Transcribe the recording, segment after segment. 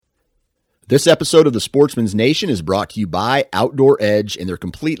This episode of the Sportsman's Nation is brought to you by Outdoor Edge and their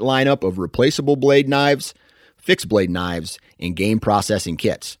complete lineup of replaceable blade knives, fixed blade knives, and game processing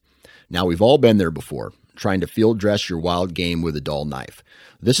kits. Now, we've all been there before, trying to field dress your wild game with a dull knife.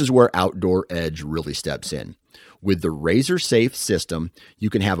 This is where Outdoor Edge really steps in. With the razor safe system, you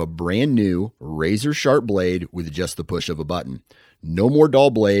can have a brand new razor sharp blade with just the push of a button. No more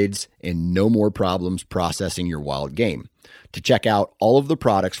dull blades and no more problems processing your wild game. To check out all of the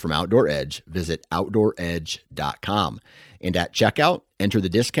products from Outdoor Edge, visit OutdoorEdge.com. And at checkout, enter the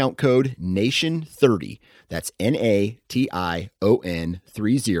discount code NATION30. That's NATION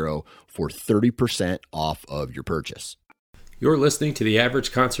 30 for 30% off of your purchase. You're listening to the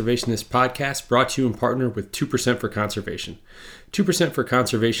Average Conservationist podcast, brought to you in partner with 2% for Conservation. 2% for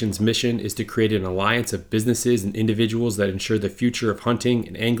Conservation's mission is to create an alliance of businesses and individuals that ensure the future of hunting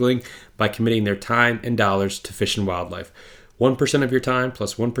and angling by committing their time and dollars to fish and wildlife. 1% of your time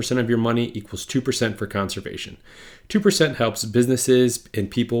plus 1% of your money equals 2% for conservation. 2% helps businesses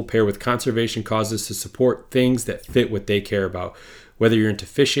and people pair with conservation causes to support things that fit what they care about. Whether you're into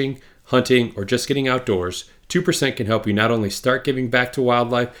fishing, hunting, or just getting outdoors, 2% can help you not only start giving back to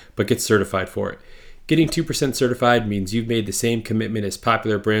wildlife, but get certified for it. Getting 2% certified means you've made the same commitment as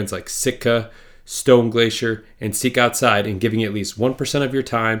popular brands like Sitka, Stone Glacier, and Seek Outside in giving at least 1% of your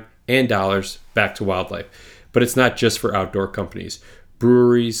time and dollars back to wildlife. But it's not just for outdoor companies.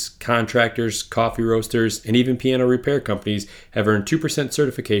 Breweries, contractors, coffee roasters, and even piano repair companies have earned 2%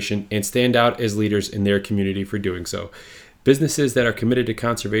 certification and stand out as leaders in their community for doing so. Businesses that are committed to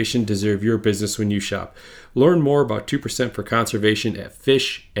conservation deserve your business when you shop. Learn more about 2% for Conservation at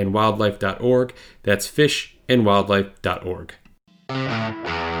fishandwildlife.org. That's fishandwildlife.org.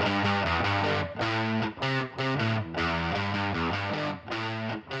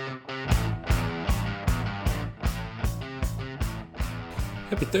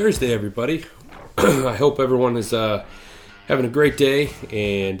 Happy Thursday, everybody. I hope everyone is having a great day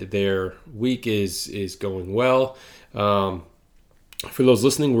and their week is going well. For those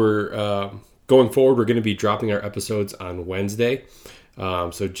listening, we're going forward, we're going to be dropping our episodes on Wednesday.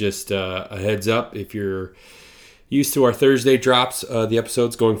 So just a heads up, if you're used to our Thursday drops, the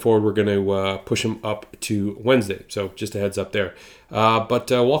episodes going forward, we're going to push them up to Wednesday. So just a heads up there. But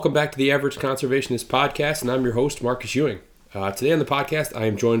welcome back to the Average Conservationist podcast, and I'm your host, Marcus Ewing. Today on the podcast, I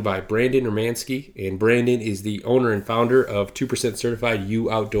am joined by Brandon Urmanski, and Brandon is the owner and founder of 2% Certified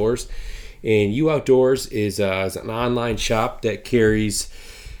U Outdoors. And U Outdoors is an online shop that carries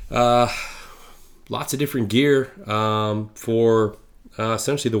lots of different gear for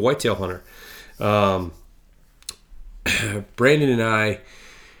essentially the whitetail hunter. Brandon and I,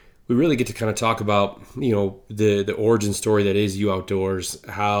 we really get to kind of talk about, the origin story that is U Outdoors,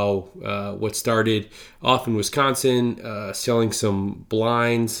 how what started off in Wisconsin, selling some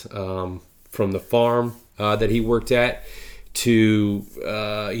blinds from the farm that he worked at, to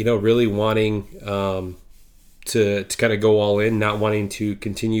really wanting to kind of go all in, not wanting to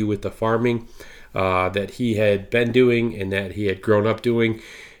continue with the farming that he had been doing and that he had grown up doing.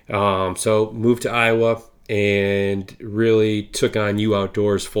 So moved to Iowa and really took on U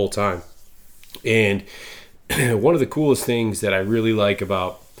Outdoors full time. And one of the coolest things that I really like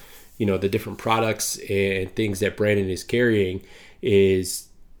about the different products and things that Brandon is carrying is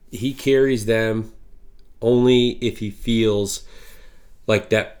he carries them only if he feels like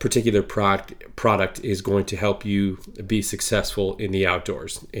that particular product is going to help you be successful in the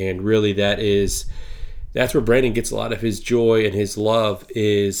outdoors. And really that's where Brandon gets a lot of his joy and his love,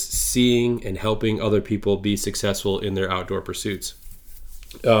 is seeing and helping other people be successful in their outdoor pursuits.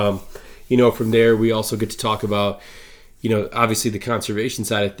 From there, we also get to talk about, obviously the conservation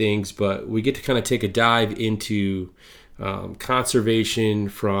side of things, but we get to kind of take a dive into conservation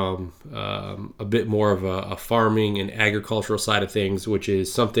from a bit more of a farming and agricultural side of things, which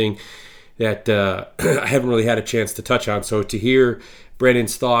is something that I haven't really had a chance to touch on. So to hear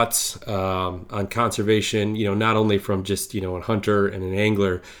Brandon's thoughts on conservation, not only from just a hunter and an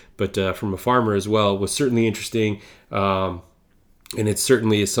angler, but from a farmer as well, was certainly interesting. And it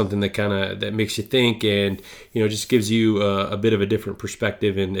certainly is something that makes you think, and just gives you a bit of a different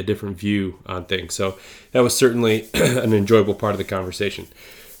perspective and a different view on things. So that was certainly an enjoyable part of the conversation.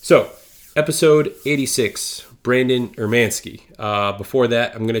 So episode 86, Brandon Urmanski. Before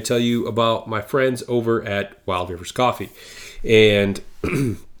that, I'm going to tell you about my friends over at Wild Rivers Coffee. And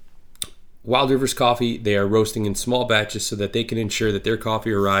Wild Rivers Coffee, they are roasting in small batches so that they can ensure that their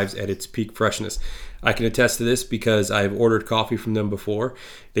coffee arrives at its peak freshness. I can attest to this because I've ordered coffee from them before.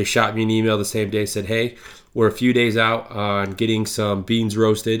 They shot me an email the same day, said, "Hey, we're a few days out on getting some beans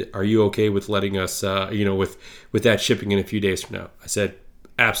roasted. Are you okay with letting us, with that shipping in a few days from now?" I said,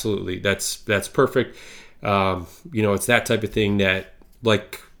 Absolutely. That's perfect. It's that type of thing that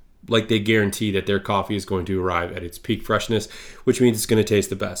like they guarantee that their coffee is going to arrive at its peak freshness, which means it's going to taste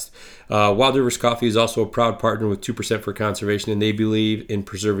the best. Wild Rivers Coffee is also a proud partner with 2% for Conservation, and they believe in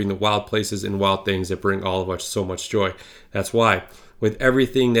preserving the wild places and wild things that bring all of us so much joy. That's why, with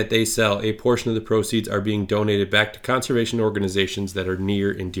everything that they sell, a portion of the proceeds are being donated back to conservation organizations that are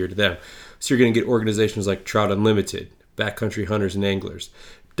near and dear to them. So you're going to get organizations like Trout Unlimited, Backcountry Hunters and Anglers,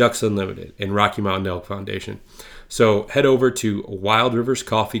 Ducks Unlimited, and Rocky Mountain Elk Foundation. So head over to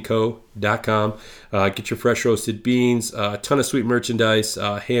wildriverscoffeeco.com. Get your fresh roasted beans, a ton of sweet merchandise,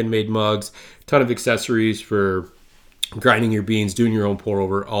 handmade mugs, ton of accessories for grinding your beans, doing your own pour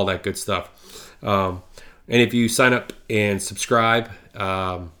over, all that good stuff. And if you sign up and subscribe,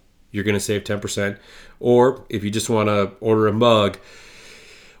 you're going to save 10%. Or if you just want to order a mug,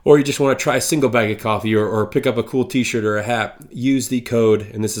 or you just want to try a single bag of coffee or pick up a cool t-shirt or a hat, use the code,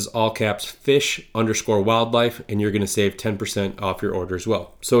 and this is all caps, fish_wildlife, and you're going to save 10% off your order as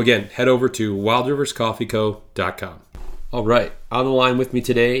well. So again, head over to wildriverscoffeeco.com. All right, on the line with me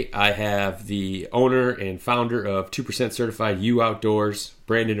today, I have the owner and founder of 2% Certified You Outdoors,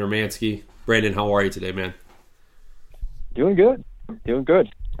 Brandon Urmanski. Brandon, how are you today, man? Doing good.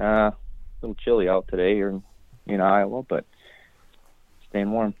 A little chilly out today here in Iowa, but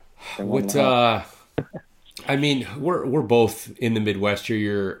staying warm. I mean, we're both in the Midwest here.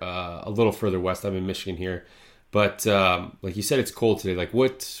 You're a little further west. I'm in Michigan here, but like you said, it's cold today. Like,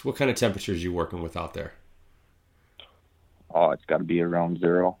 what kind of temperatures are you working with out there? Oh, it's got to be around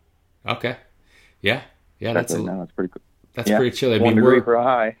 0. Okay, yeah, that's pretty cool. That's pretty chilly. I mean, 1 degree for a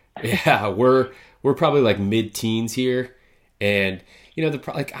high. Yeah, we're probably like mid-teens here, and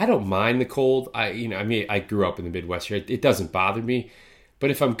I don't mind the cold. I grew up in the Midwest here. It doesn't bother me. But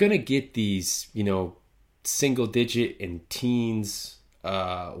if I'm going to get these, single digit and teens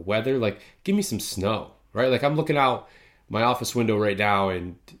weather, like, give me some snow, right? Like, I'm looking out my office window right now,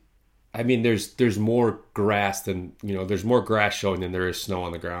 and I mean, there's more grass than, there's more grass showing than there is snow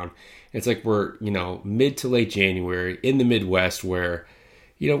on the ground. It's like we're, mid to late January in the Midwest where,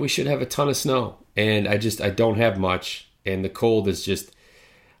 we should have a ton of snow. And I don't have much. And the cold is just,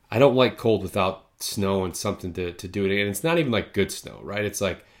 I don't like cold without snow and something to do it. And it's not even like good snow, right? It's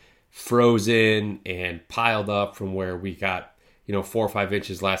like frozen and piled up from where we got, 4 or 5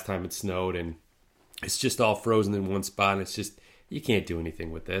 inches last time it snowed. And it's just all frozen in one spot. And it's just, you can't do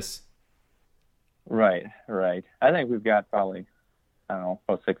anything with this. Right. I think we've got probably,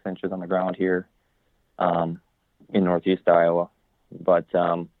 about 6 inches on the ground here in northeast Iowa. But,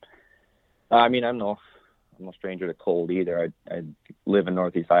 I mean, I'm no stranger to cold either. I live in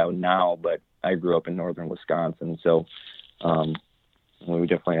northeast Iowa now, but I grew up in northern Wisconsin. So we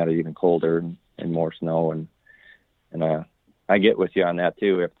definitely had it even colder and more snow. And I get with you on that,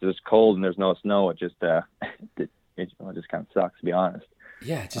 too. If it's just cold and there's no snow, it just it just kind of sucks, to be honest.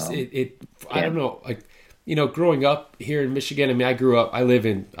 Yeah, I don't know, like, growing up here in Michigan, I mean, I live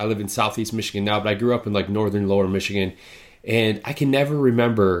in southeast Michigan now, but I grew up in like northern lower Michigan, and I can never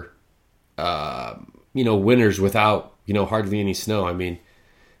remember, winters without, hardly any snow. I mean,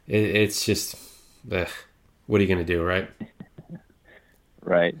 it's just, what are you going to do, right?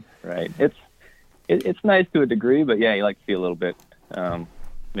 Right. It's nice to a degree, but yeah, you like to see a little bit,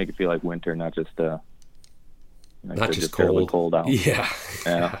 make it feel like winter, not just not just cold out. Yeah.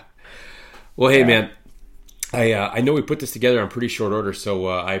 Well, hey, man, I know we put this together on pretty short order, so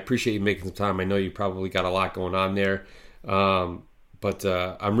I appreciate you making some time. I know you probably got a lot going on there, but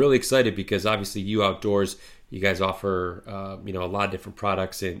I'm really excited because obviously You Outdoors, you guys offer a lot of different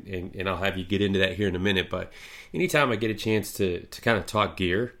products, and I'll have you get into that here in a minute. But anytime I get a chance to kind of talk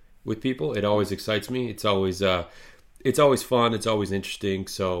gear with people, it always excites me. It's always fun. It's always interesting.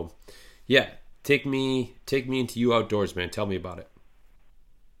 So yeah. Take me into You Outdoors, man. Tell me about it.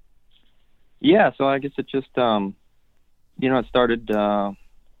 Yeah, so I guess it just, it started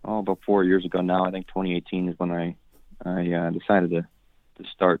about 4 years ago now. I think 2018 is when I decided to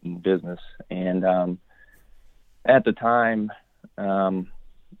start in business. And at the time, I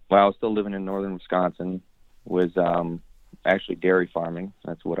was still living in northern Wisconsin, was actually dairy farming.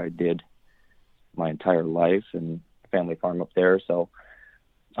 That's what I did my entire life, and family farm up there. So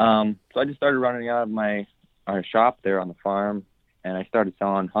I just started running out of our shop there on the farm, and I started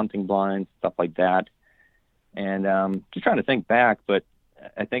selling hunting blinds, stuff like that. And just trying to think back, but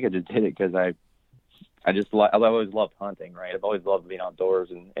I think I just did it because I've always loved hunting, right? I've always loved being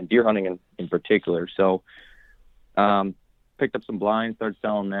outdoors and deer hunting in particular. So picked up some blinds, started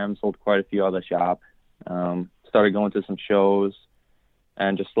selling them, sold quite a few out of the shop, started going to some shows,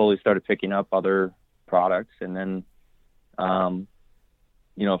 and just slowly started picking up other products. And then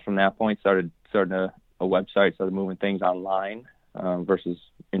from that point, started a website, started moving things online versus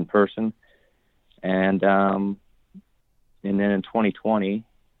in person. And then in 2020,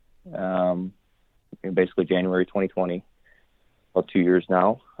 basically January 2020, about 2 years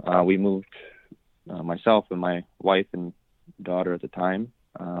now, we moved, myself and my wife and daughter at the time,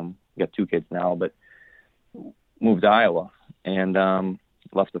 we got 2 kids now, but moved to Iowa and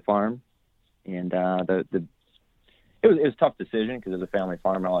left the farm. And it was a tough decision because it was a family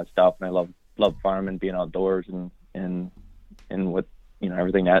farm and all that stuff, and I love farming, being outdoors, and what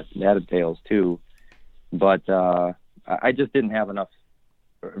everything that entails too. But I just didn't have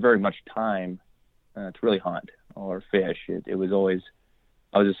very much time to really hunt or fish. It was always,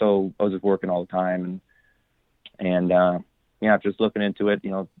 I was just working all the time, and just looking into it,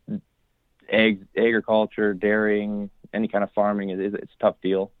 agriculture, dairying, any kind of farming it's a tough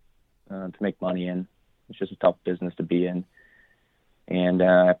deal to make money in. It's just a tough business to be in. And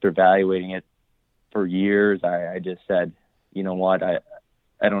after evaluating it for years, I just said, you know what, I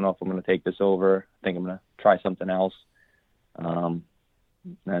don't know if I'm going to take this over. I think I'm going to try something else. And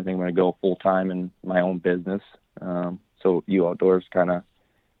I think I'm going to go full time in my own business. So U Outdoors kind of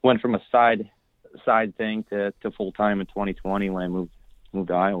went from a side thing to full time in 2020 when I moved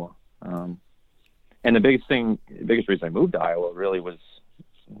to Iowa. And the biggest reason I moved to Iowa really was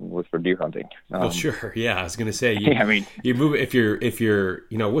for deer hunting. Well, sure. Yeah. I was going to say, you move, if you're,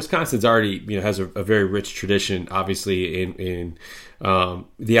 Wisconsin's already, has a very rich tradition, obviously in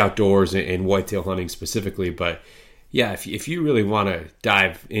the outdoors and whitetail hunting specifically. But yeah, if you really want to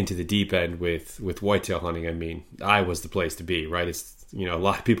dive into the deep end with whitetail hunting, I mean, Iowa's the place to be, right? It's, a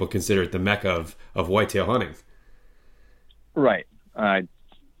lot of people consider it the mecca of whitetail hunting. Right.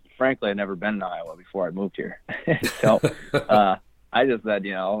 Frankly, I'd never been to Iowa before I moved here. So, I just said,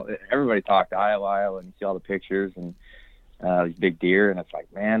 everybody talked Iowa, and you see all the pictures and these big deer, and it's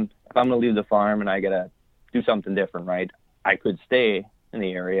like, man, if I'm going to leave the farm and I got to do something different, right? I could stay in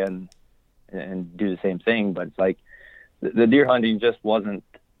the area and do the same thing, but it's like the deer hunting just wasn't,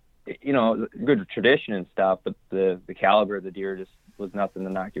 good tradition and stuff, but the caliber of the deer just was nothing to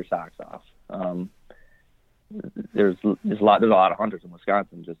knock your socks off. There's a lot of hunters in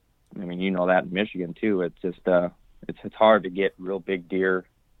Wisconsin. That in Michigan too. It's just it's hard to get real big deer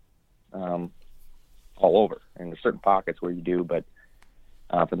all over, and there's certain pockets where you do, but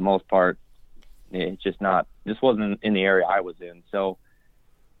for the most part, it's just wasn't in the area I was in. So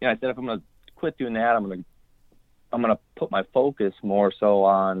I said, if I'm going to quit doing that, I'm going to put my focus more so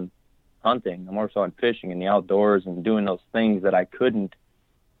on hunting, more so on fishing and the outdoors and doing those things that I couldn't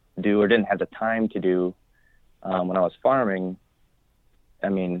do or didn't have the time to do when I was farming.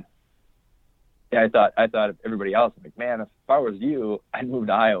 I thought of everybody else. I'm like, man, if I was you, I'd move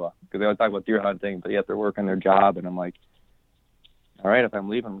to Iowa, because they always talk about deer hunting, but yet they're working their job. And I'm like, all right, if I'm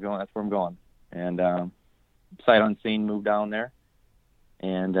leaving, that's where I'm going. And sight unseen, moved down there.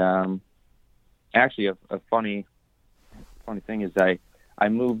 And actually, a funny thing is I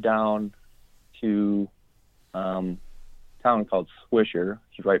moved down to a town called Swisher,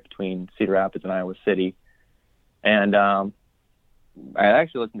 which is right between Cedar Rapids and Iowa City. And I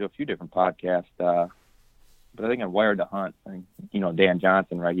actually listened to a few different podcasts, but I think on Wired to Hunt, I think, Dan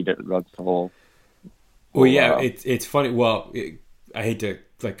Johnson, right? He runs the whole. Well, yeah, it's funny. Well, I hate to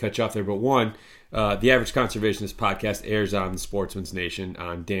cut you off there, but one, the Average Conservationist podcast airs on the Sportsman's Nation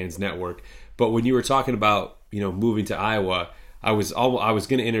on Dan's network. But when you were talking about moving to Iowa, I was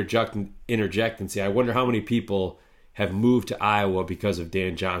going to interject and say, I wonder how many people have moved to Iowa because of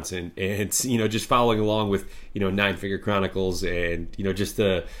Dan Johnson, and just following along with Nine Finger Chronicles, and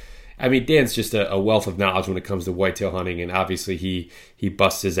Dan's just a wealth of knowledge when it comes to whitetail hunting, and obviously he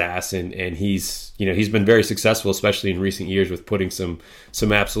busts his ass, and he's been very successful, especially in recent years, with putting some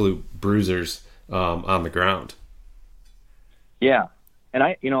absolute bruisers on the ground. Yeah, and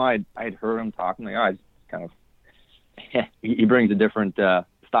I'd heard him talking, I kind of he brings a different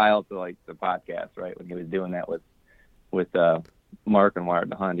style to the podcast, right? When he was doing that with Mark and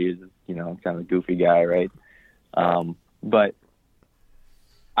Wired to Hunt, he's kind of a goofy guy, right? But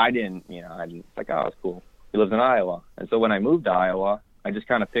I didn't like, oh, it's cool. He lives in Iowa. And so when I moved to Iowa, I just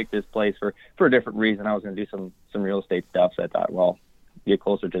kind of picked this place for a different reason. I was going to do some real estate stuff. So I thought, well, get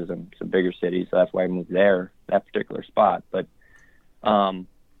closer to some bigger cities. So that's why I moved there, that particular spot. But,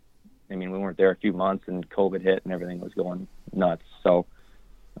 we weren't there a few months and COVID hit and everything was going nuts. So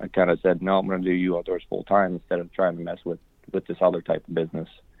I kind of said, no, I'm going to do U Outdoors full time instead of trying to mess with this other type of business.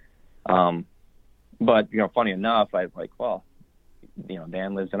 But, funny enough, I was like, well,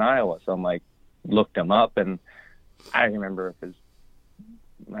 Dan lives in Iowa. So I'm like, looked him up, and I don't remember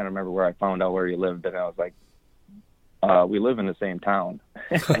where I found out where he lived, but I was like, we live in the same town.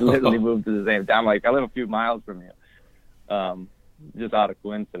 I literally moved to the same town. Like, I live a few miles from you, just out of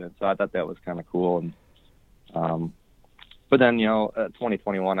coincidence. So I thought that was kind of cool. And but then,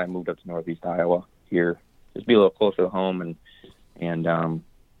 2021, I moved up to Northeast Iowa here, just be a little closer to home, and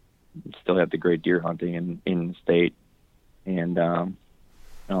still have the great deer hunting in the state, and all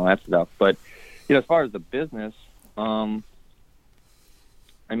that stuff. But as far as the business, I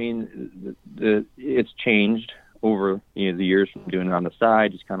mean, it's changed over the years from doing it on the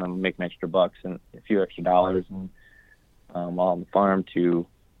side, just kind of making extra bucks and a few extra dollars, and while on the farm, to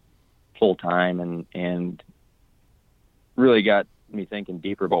full time, and really got me thinking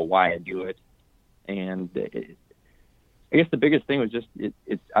deeper about why I do it. And I guess the biggest thing was just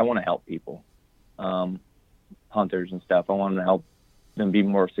I want to help people, hunters and stuff. I want to help them be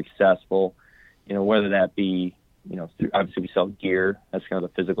more successful, whether that be, obviously we sell gear, that's kind of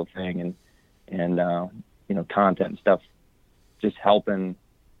the physical thing, and content and stuff, just helping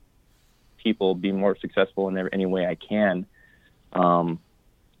people be more successful in any way I can.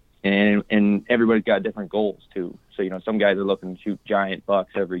 And everybody's got different goals too. So, some guys are looking to shoot giant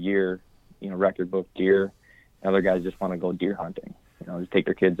bucks every year, record book deer. Other guys just want to go deer hunting, just take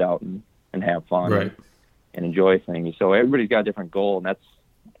their kids out and have fun, right, and enjoy things. So everybody's got a different goal. And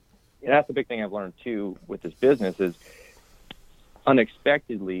that's the big thing I've learned too with this business is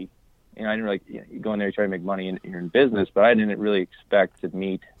unexpectedly, I didn't really go in there try to make money in business, but I didn't really expect to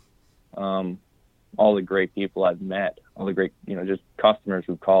meet all the great people I've met, all the great, just customers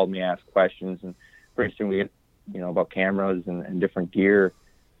who called me, asked questions, and pretty soon we get, about cameras and different gear,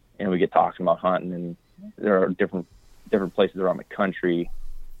 and we get talking about hunting, and there are different places around the country,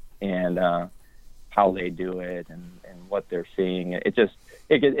 and how they do it, and what they're seeing.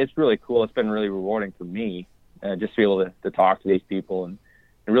 It's really cool. It's been really rewarding for me, just to be able to talk to these people and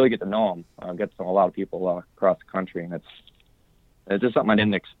really get to know them. Get to know a lot of people across the country, and it's just something I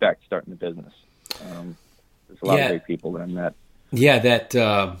didn't expect starting the business. There's a lot of great people that I met. Yeah,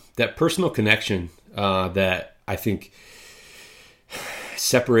 that personal connection that I think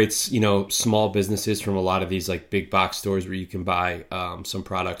separates small businesses from a lot of these like big box stores where you can buy some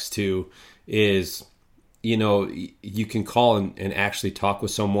products too is you can call and actually talk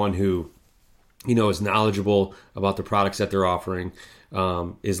with someone who is knowledgeable about the products that they're offering,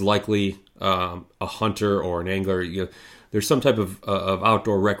 is likely a hunter or an angler. There's some type of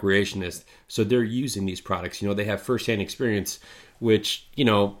outdoor recreationist, so they're using these products. They have firsthand experience, which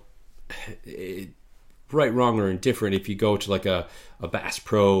right, wrong, or indifferent. If you go to like a Bass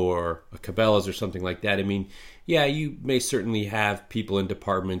Pro or a Cabela's or something like that, I mean, yeah, you may certainly have people in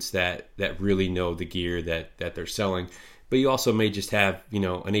departments that really know the gear that they're selling, but you also may just have an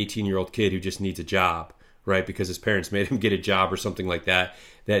 18-year-old kid who just needs a job, right? Because his parents made him get a job or something like that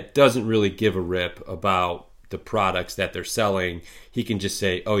doesn't really give a rip about the products that they're selling. He can just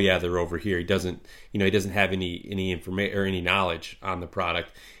say, oh yeah, they're over here. He doesn't have any information or any knowledge on the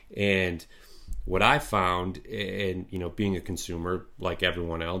product. And what I found, and being a consumer like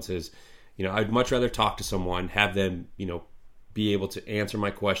everyone else, is I'd much rather talk to someone, have them be able to answer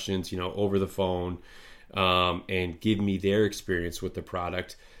my questions over the phone, and give me their experience with the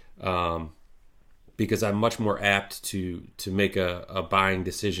product, because I'm much more apt to make a buying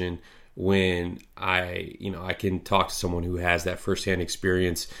decision when I can talk to someone who has that firsthand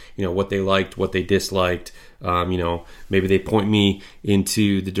experience, what they liked, what they disliked. Maybe they point me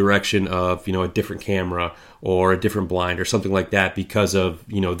into the direction of, a different camera or a different blind or something like that because of,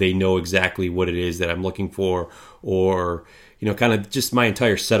 they know exactly what it is that I'm looking for, or, kind of just my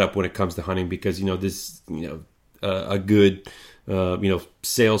entire setup when it comes to hunting, because, this, a good,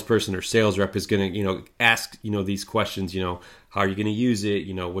 salesperson or sales rep is going to, ask, these questions, how are you going to use it?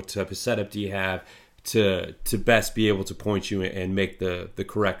 What type of setup do you have to best be able to point you and make the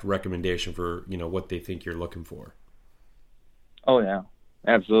correct recommendation for, what they think you're looking for? Oh yeah,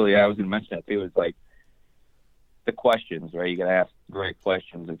 absolutely. I was going to mention that too. It's like the questions, right? You got to ask great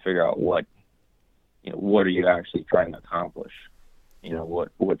questions and figure out what are you actually trying to accomplish?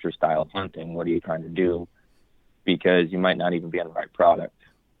 What's your style of hunting? What are you trying to do? Because you might not even be on the right product.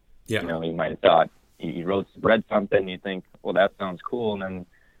 Yeah. You might have thought, you read something and you think, well, that sounds cool, and then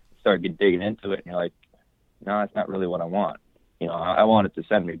you start digging into it and you're like, no, that's not really what I want. I want it to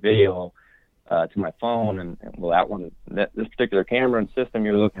send me video to my phone, and well, this particular camera and system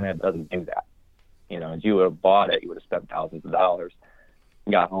you're looking at doesn't do that. If you would have bought it, you would have spent thousands of dollars,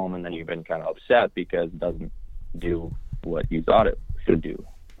 got home, and then you've been kind of upset because it doesn't do what you thought it should do,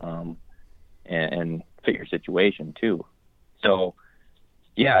 and fit your situation too. So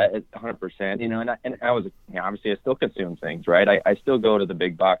yeah, 100%. And I was, obviously I still consume things, right? I still go to the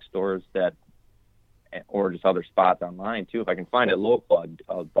big box stores that or just other spots online too. If I can find it local,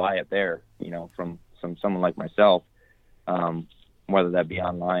 I'll buy it there, from someone like myself, whether that be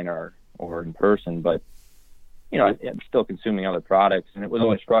online or in person. But, I'm still consuming other products. And it was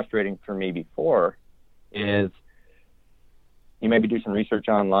always frustrating for me before is you maybe do some research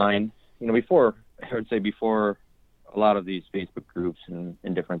online, before a lot of these Facebook groups and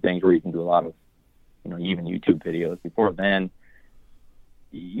different things where you can do a lot of, even YouTube videos. Before then,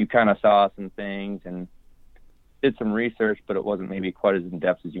 you kind of saw some things and did some research, but it wasn't maybe quite as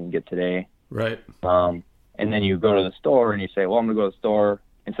in-depth as you can get today. Right. And then you go to the store and you say, well, I'm going to go to the store.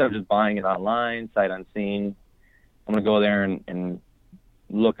 Instead of just buying it online, sight unseen, I'm going to go there and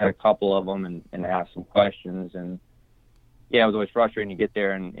look at a couple of them and ask some questions. And, yeah, it was always frustrating. You get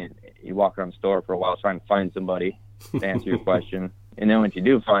there and you walk around the store for a while trying to find somebody to answer your question. And then once you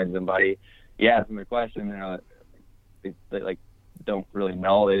do find somebody, you ask them a question, they don't really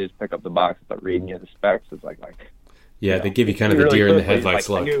know. They just pick up the box and start reading you the specs. It's like yeah, they give you kind of the deer in the headlights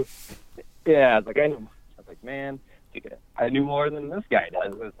look. Yeah, it's like I was like, man, I knew more than this guy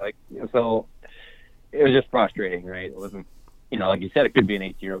does. It's like, so it was just frustrating, right? It wasn't, like you said, it could be an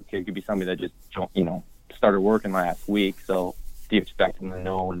 18-year-old kid, it could be somebody that just, started working last week. So do you expect them to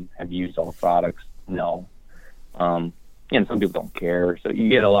know and have used all the products? No. And some people don't care. So you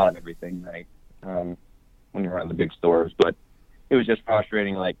get a lot of everything, right? When you're around the big stores, but it was just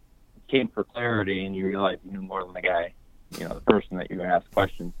frustrating. Like, came for clarity, and you realize you knew more than the guy, the person that you asked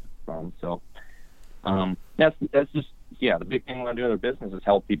questions from. So that's just the big thing when I do other business is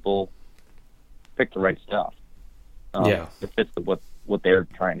help people pick the right stuff. It fits what they're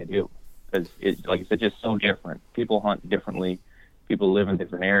trying to do, because it's like I said, just so different. People hunt differently. People live in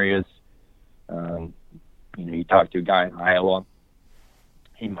different areas. You talk to a guy in Iowa,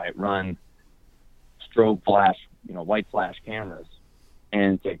 he might run strobe flash, white flash cameras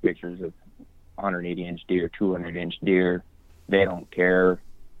and take pictures of 180-inch deer, 200-inch deer. They don't care.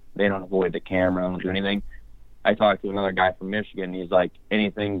 They don't avoid the camera. Don't do anything. I talked to another guy from Michigan. He's like,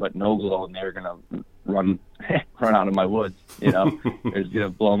 anything but no glow, and they're gonna run out of my woods. They're just gonna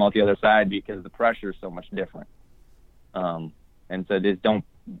blow them out the other side because the pressure is so much different. And so just don't.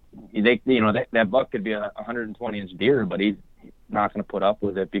 That buck could be a 120-inch deer, but he's not going to put up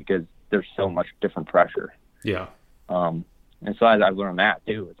with it because there's so much different pressure. Yeah. And so I've learned that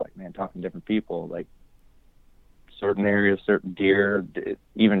too. It's like, man, talking to different people, like certain areas, certain deer,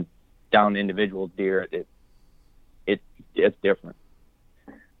 even down to individual deer, it's different.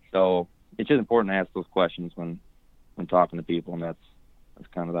 So it's just important to ask those questions when talking to people, and that's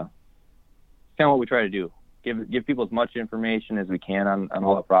kind of what we try to do. Give people as much information as we can on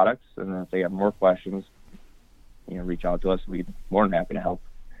all the products, and then if they have more questions, reach out to us. We'd be more than happy to help.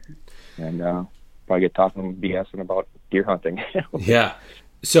 And probably get talking BSing about deer hunting. Yeah.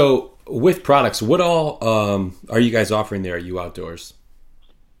 So with products, what all are you guys offering there at You Outdoors?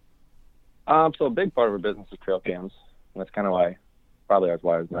 So a big part of our business is trail cams. And that's kind of why I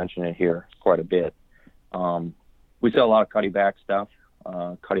was mentioning it here quite a bit. We sell a lot of cutty back stuff.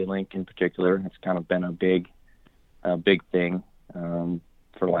 Cutty link in particular. It's kind of been a big thing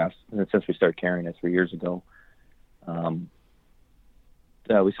since we started carrying it 3 years ago. We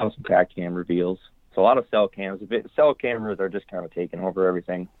saw some tack cam reveals. So a lot of cell cams. Cell cameras are just kind of taking over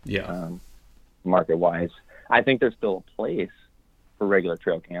everything. Yeah. Market wise, I think there's still a place for regular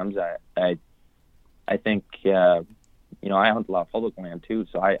trail cams. I think I hunt a lot of public land too,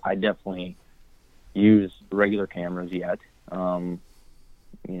 so I definitely use regular cameras yet.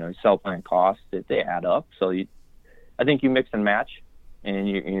 Cell plan costs, they add up. So I think you mix and match, and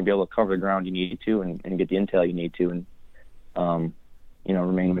you'll be able to cover the ground you need to and get the intel you need to, and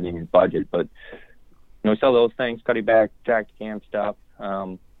remain within your budget. But we sell those things, cutty back, tack cam stuff,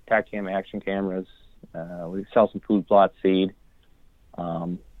 tack cam action cameras. We sell some food plot seed,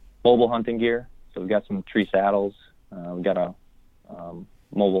 mobile hunting gear. So we've got some tree saddles. We've got a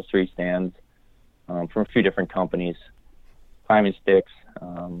mobile tree stands from a few different companies. Climbing sticks.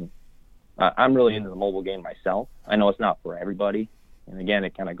 I'm really into the mobile game myself. I know it's not for everybody, and again,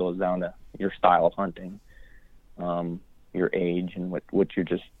 it kind of goes down to your style of hunting, your age, and what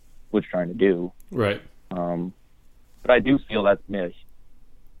you're trying to do. Right. But I do feel that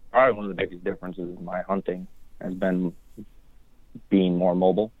probably one of the biggest differences in my hunting has been being more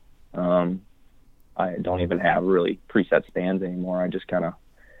mobile. I don't even have really preset stands anymore. I just kind of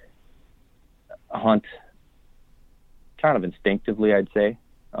hunt kind of instinctively, I'd say.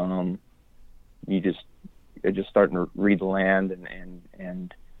 You're just starting to read the land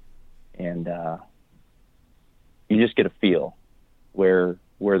and you just get a feel where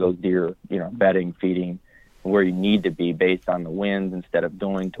those deer, bedding, feeding, where you need to be based on the wind instead of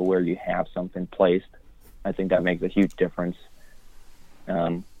going to where you have something placed I think that makes a huge difference.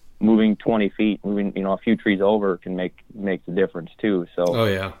 Moving 20 feet, moving, a few trees over can makes a difference too. So, oh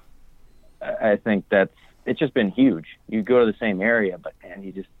yeah, I think it's just been huge. You go to the same area, but man,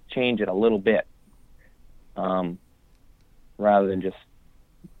 you just change it a little bit, rather than just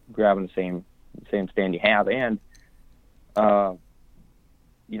grabbing the same stand you have. And,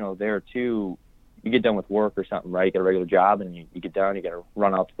 there too, you get done with work or something, right? You got a regular job, and you get done, you got to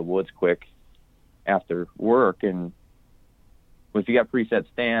run out to the woods quick after work. And if you got preset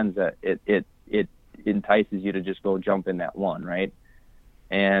stands, it entices you to just go jump in that one, right?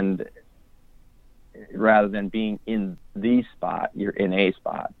 And rather than being in the spot, you're in a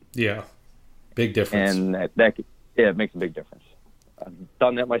spot. Yeah, big difference. And it makes a big difference. I've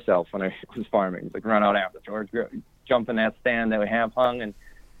done that myself when I was farming. Like, run out after George, jump in that stand that we have hung, and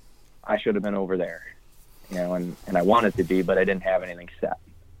I should have been over there, and I wanted to be, but I didn't have anything set.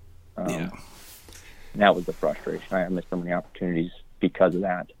 Yeah. And that was the frustration. I missed so many opportunities because of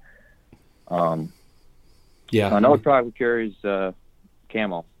that. Yeah. Another product we carry is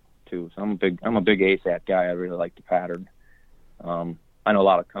camo too. So I'm a big ASAT guy. I really like the pattern. I know a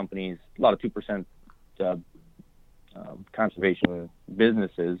lot of companies, a lot of 2% conservation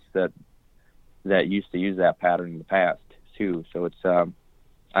businesses that used to use that pattern in the past too. So it's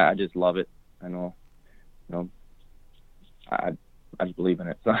I just love it. I know, I just believe in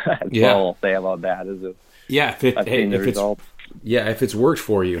it. So that's all I'll say about that. If it's worked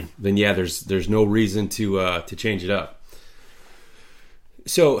for you, then there's no reason to change it up.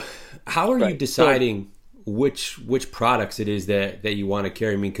 So how are you deciding which products it is that you want to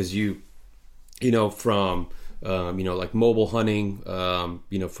carry? I mean, because from like mobile hunting,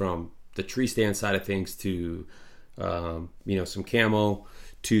 from the tree stand side of things to some camo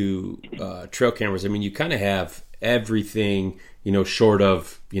to trail cameras. I mean, you kind of have everything, short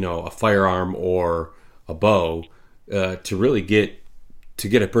of a firearm or a bow, to really get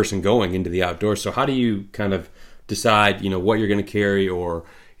a person going into the outdoors. So how do you kind of decide what you're going to carry, or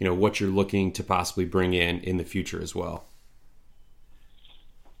what you're looking to possibly bring in the future as well?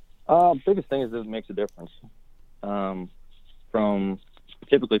 Biggest thing is it makes a difference.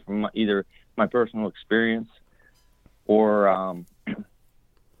 Typically from either my personal experience or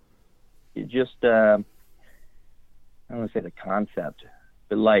just I don't want to say the concept,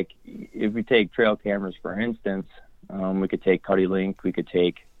 but like if we take trail cameras for instance, we could take Cuddy Link, we could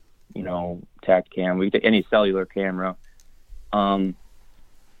take Tact Cam, we could take any cellular camera.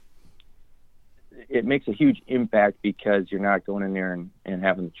 It makes a huge impact because you're not going in there and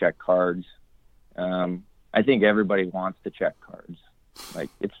having to check cards. I think everybody wants to check cards. Like,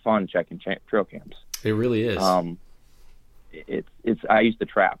 it's fun checking trail cams. It really is. I used to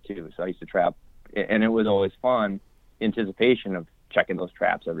trap too, so I used to trap, and it was always fun. Anticipation of checking those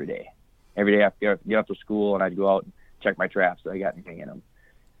traps every day. Every day after get after school, and I'd go out and check my traps. So I got anything in them.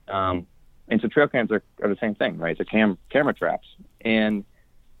 And so trail cams are the same thing, right? They're camera traps,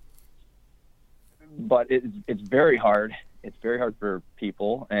 but it's very hard. It's very hard for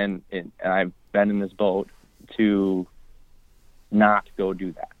people, and I've been in this boat to not go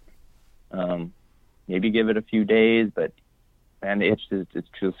do that. Maybe give it a few days, it's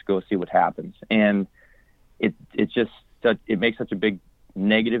just go see what happens. And it makes such a big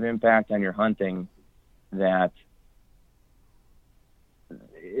negative impact on your hunting that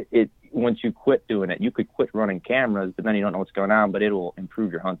once you quit doing it, you could quit running cameras, but then you don't know what's going on, but it will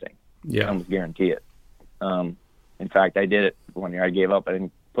improve your hunting. Yeah. I almost guarantee it. In fact, I did it one year. I gave up. I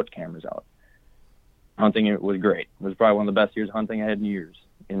didn't put cameras out. Hunting, it was great. It was probably one of the best years of hunting I had in years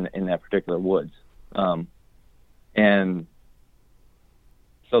in that particular woods. And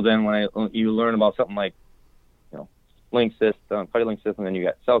so then when you learn about something like, link system, Cuddy Link system, then you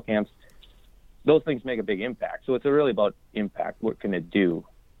got cell cams, those things make a big impact. So it's really about impact. What can it do?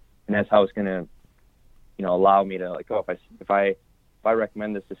 And that's how it's going to, allow me to, like, if I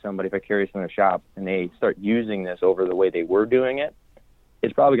recommend this to somebody, if I carry this in their shop and they start using this over the way they were doing it,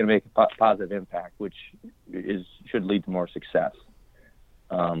 it's probably going to make a positive impact, which should lead to more success.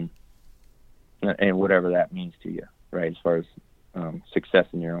 And whatever that means to you, right? As far as success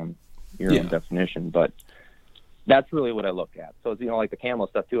in your own definition. But that's really what I look at. So it's, like the camo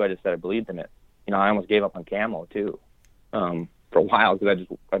stuff too, I just said I believed in it. I almost gave up on camo too, for a while, because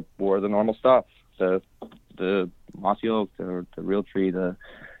I wore the normal stuff, the mossy oak, the real tree,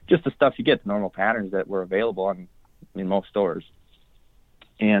 just the stuff you get, the normal patterns that were available in most stores.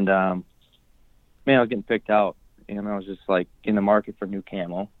 And I was getting picked out, and I was just like in the market for new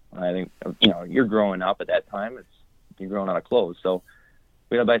camo. I think, you're growing up at that time. You're growing out of clothes, so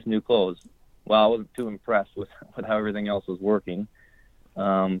we had to buy some new clothes. Well, I wasn't too impressed with how everything else was working, so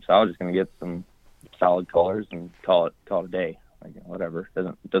I was just going to get some solid colors and call it a day. Like, whatever,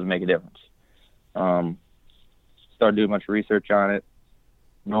 doesn't make a difference. Started doing much research on it.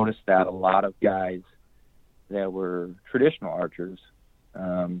 Noticed that a lot of guys that were traditional archers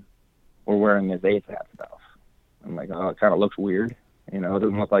were wearing this ASAP stuff. I'm like, oh, it kind of looks weird. It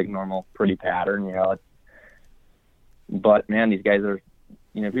doesn't look like normal pretty pattern. But man, these guys are,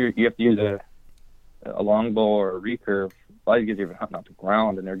 if you have to use a longbow or a recurve, a lot of these guys are hunting off the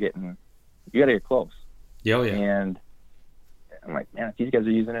ground, and you got to get close. Yeah, oh, yeah. And I'm like, man, if these guys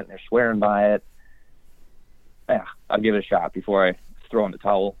are using it and they're swearing by it, yeah, I'll give it a shot before I throw in the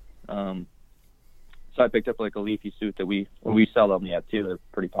towel. So I picked up like a leafy suit that we sell them yet too. They're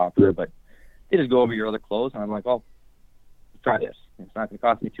pretty popular, but they just go over your other clothes, and I'm like, oh, try this. It's not going to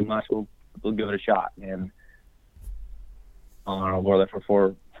cost me too much. We'll give it a shot. And I wore that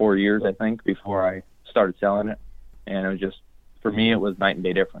for four years, I think, before I started selling it. And it was just, for me, it was night and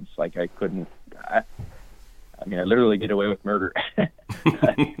day difference. Like, I literally get away with murder. I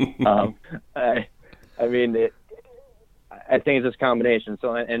think it's this combination.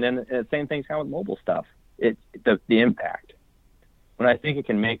 So, and then the same thing's kind of with mobile stuff. The impact. When I think it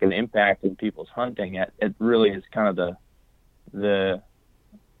can make an impact in people's hunting, it really is kind of the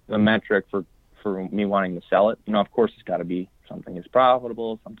metric for me wanting to sell it. Of course, it's got to be something that's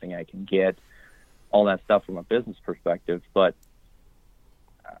profitable, something I can get, all that stuff from a business perspective. But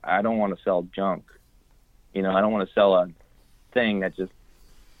I don't want to sell junk. I don't want to sell a thing that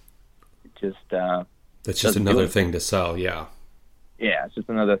that's just another thing to sell. Yeah. Yeah. It's just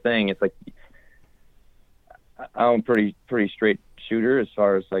another thing. It's like, I'm a pretty straight shooter as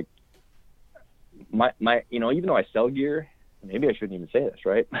far as like my, even though I sell gear, maybe I shouldn't even say this,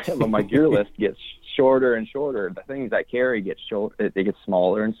 right? But my gear list gets shorter and shorter. The things I carry get they get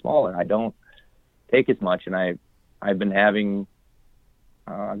smaller and smaller. I don't take as much, and I've been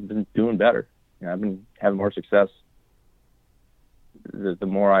doing better. I've been having more success. The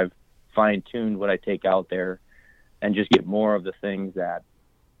more I've fine-tuned what I take out there, and just get more of the things that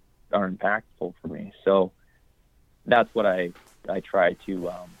are impactful for me. So that's what I try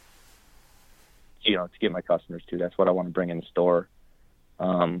to to get my customers to. That's what I want to bring in the store.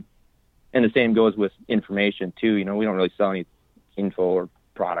 And the same goes with information too. We don't really sell any info or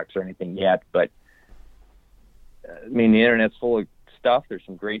products or anything yet, but the internet's full of stuff. There's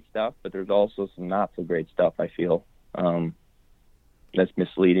some great stuff, but there's also some not so great stuff, I feel, that's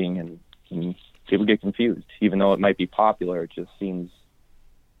misleading, and people get confused. Even though it might be popular, it just seems,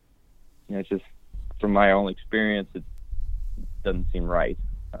 it's just, from my own experience, it doesn't seem right.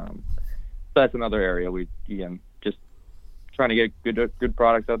 So that's another area. We just trying to get good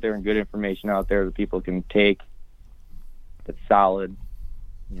products out there and good information out there that people can take. That's solid,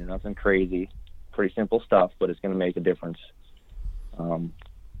 nothing crazy, pretty simple stuff, but it's going to make a difference.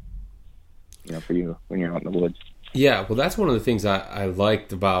 For you when you're out in the woods. Yeah, well, that's one of the things I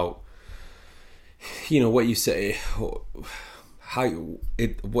liked about, what you say.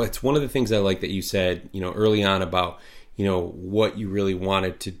 What's one of the things I like that you said, early on about, what you really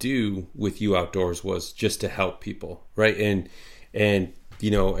wanted to do with You Outdoors was just to help people, right? And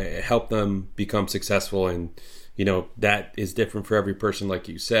help them become successful. And, that is different for every person, like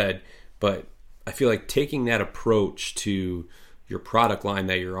you said. But I feel like taking that approach to your product line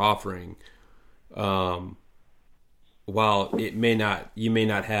that you're offering, while you may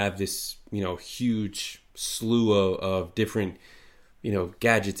not have this, huge slew of different,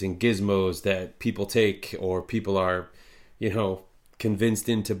 gadgets and gizmos that people take, or people are, convinced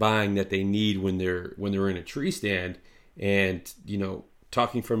into buying that they need when they're in a tree stand. And,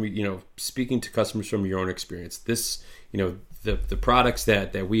 talking from, speaking to customers from your own experience, this, the products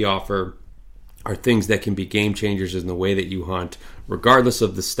that we offer are things that can be game changers in the way that you hunt, regardless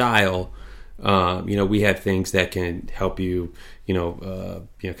of the style. We have things that can help you, kind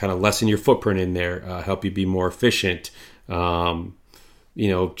of lessen your footprint in there, help you be more efficient,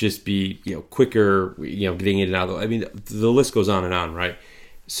 just be, quicker, getting in and out. The list goes on and on, right?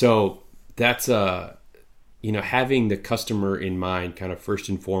 So that's, having the customer in mind, kind of first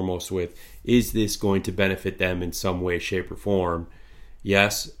and foremost with, is this going to benefit them in some way, shape, or form?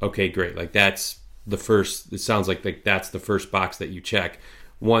 Yes. Okay, great. Like, that's the first, it sounds like that's the first box that you check.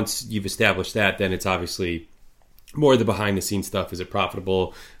 Once you've established that, then it's obviously more the behind the scenes stuff. Is it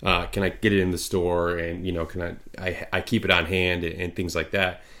profitable? Can I get it in the store? And, can I keep it on hand and things like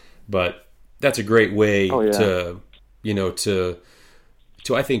that. But that's a great way to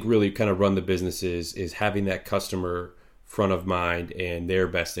I think really kind of run the businesses, is having that customer front of mind and their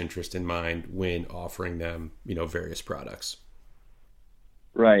best interest in mind when offering them, various products.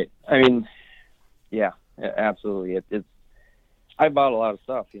 Right. Yeah, absolutely. I bought a lot of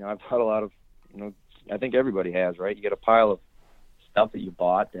stuff. I bought a lot of, I think everybody has, right? You get a pile of stuff that you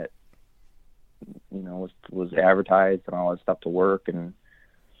bought that, was advertised and all that stuff to work. And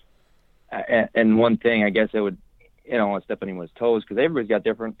one thing, I guess I would, I don't want to step on anyone's toes because everybody's got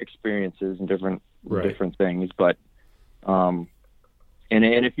different experiences and different things. But, and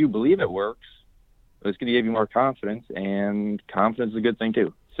if you believe it works, it's going to give you more confidence, and confidence is a good thing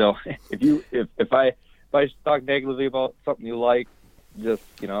too. So if I talk negatively about something you like, just,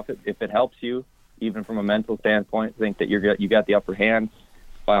 if it helps you, even from a mental standpoint, think that you got the upper hand,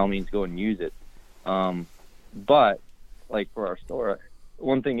 by all means go and use it. But like for our store,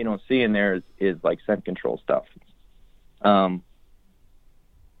 one thing you don't see in there is like scent control stuff. I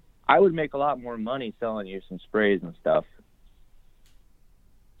would make a lot more money selling you some sprays and stuff,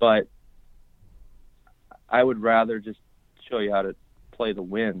 but I would rather just show you how to play the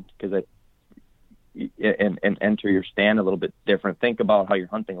wind and enter your stand a little bit different. Think about how you're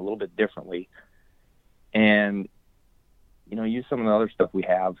hunting a little bit differently, and use some of the other stuff we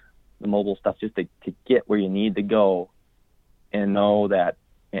have, the mobile stuff, just to get where you need to go, and know that,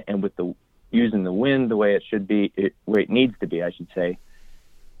 and with using the wind the way it should be, where it needs to be, I should say,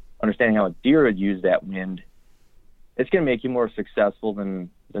 understanding how a deer would use that wind, it's going to make you more successful than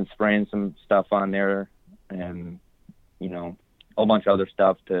spraying some stuff on there and a whole bunch of other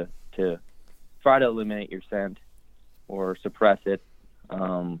stuff to try to eliminate your scent or suppress it.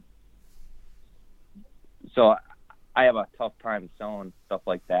 So I have a tough time selling stuff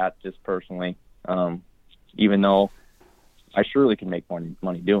like that, just personally, even though I surely can make more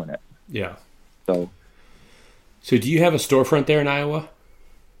money doing it. Yeah. So do you have a storefront there in Iowa?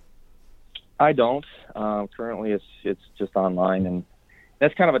 I don't. Currently, it's just online, and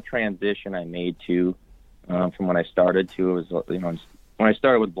that's kind of a transition I made to from when I started to. It was when I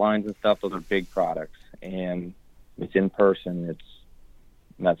started with blinds and stuff, those are big products, and it's in person.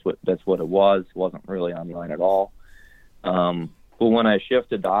 That's what it was. It wasn't really online at all. But when I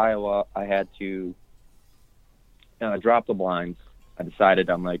shifted to Iowa, I had to drop the blinds. I decided,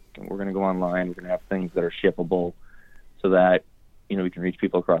 I'm like, we're going to go online. We're going to have things that are shippable so that, we can reach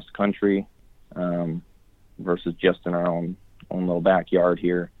people across the country versus just in our own little backyard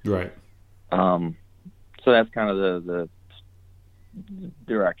here. Right. So that's kind of the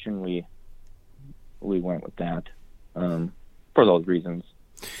direction we went with that for those reasons.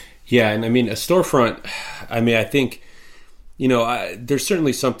 Yeah, and I mean, a storefront, I think, there's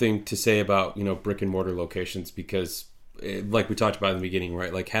certainly something to say about, brick and mortar locations because, like we talked about in the beginning,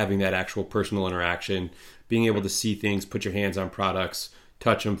 right? Like having that actual personal interaction, being able to see things, put your hands on products,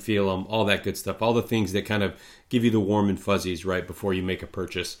 touch them, feel them, all that good stuff, all the things that kind of give you the warm and fuzzies right before you make a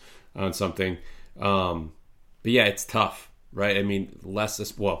purchase on something. But yeah, it's tough, right? I mean,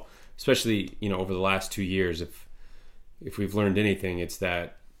 especially, over the last 2 years, if we've learned anything, it's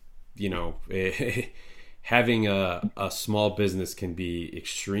that, having a small business can be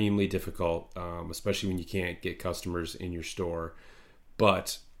extremely difficult, especially when you can't get customers in your store.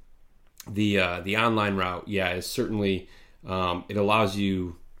 But the online route, is certainly it allows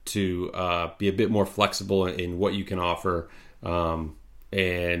you to be a bit more flexible in what you can offer,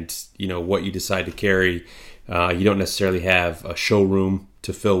 and what you decide to carry. You don't necessarily have a showroom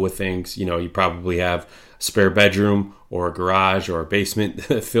to fill with things. You probably have a spare bedroom or a garage or a basement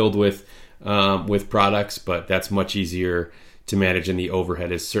filled with products, but that's much easier to manage, and the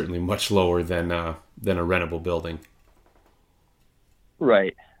overhead is certainly much lower than a rentable building.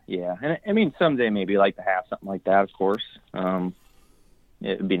 Right. Yeah. And I mean, someday maybe like to have something like that, of course. It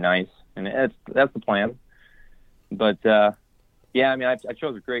would be nice, and that's the plan. But I mean, I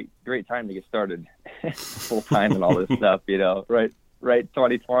chose a great time to get started full time and all this stuff, right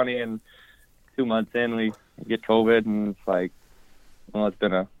 2020, and 2 months in we get COVID, and it's like, well, it's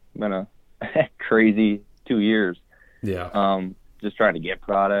been a crazy 2 years. Yeah. Just trying to get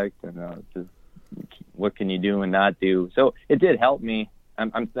product and just what can you do and not do. So it did help me.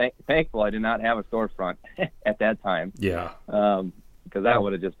 I'm thankful I did not have a storefront at that time. Yeah. Because that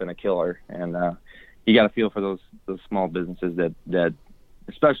would have just been a killer. And you got to feel for those small businesses that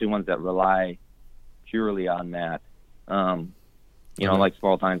especially ones that rely purely on that. Like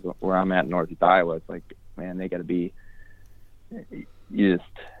small towns where I'm at in Northeast Iowa, it's like, man, they got to be. It's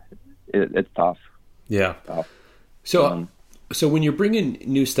tough. Yeah. Tough. So when you're bringing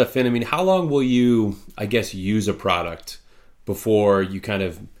new stuff in, I mean, how long will you, I guess, use a product before you kind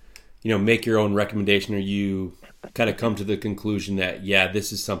of, make your own recommendation, or you kind of come to the conclusion that,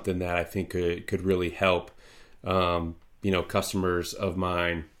 this is something that I think could really help, customers of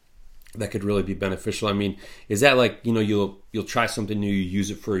mine, that could really be beneficial? I mean, is that like, you'll try something new, you use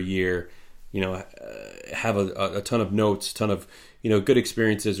it for a year, have a ton of notes, ton of good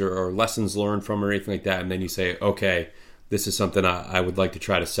experiences or lessons learned from or anything like that, and then you say, okay, this is something I would like to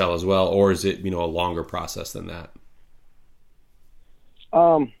try to sell as well, or is it, a longer process than that?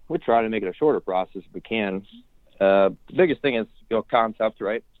 We try to make it a shorter process if we can. The biggest thing is, concept,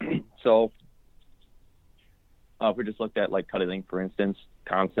 right? So if we just looked at like CuddyLink, for instance,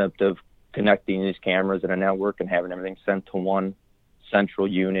 concept of connecting these cameras in a network and having everything sent to one central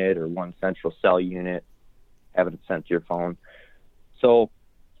unit or one central cell unit, having it sent to your phone. So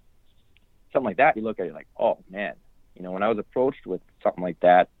something like that, you look at it like, oh man, when I was approached with something like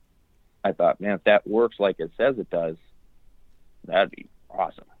that, I thought, man, if that works like it says it does, that'd be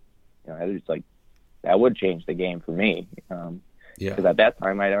awesome. It's like, that would change the game for me. Because at that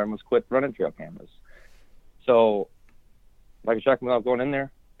time I almost quit running trail cameras. So if I could check them without going in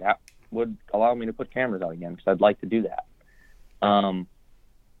there, that would allow me to put cameras out again, because I'd like to do that.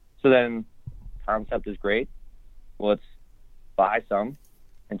 So then concept is great. Well, let's buy some,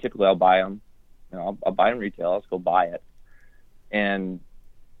 and typically I'll buy them. I'll buy them retail. Let's go buy it and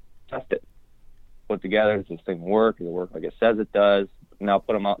test it. Put together, does this thing work? Does it work like it says it does? And I'll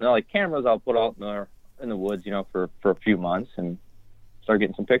put them out. Like cameras, I'll put out in the woods, for a few months and start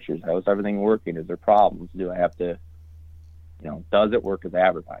getting some pictures. How's everything working? Is there problems? Do I have to, does it work as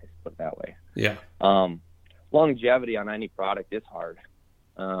advertised? Put it that way. Yeah. Longevity on any product is hard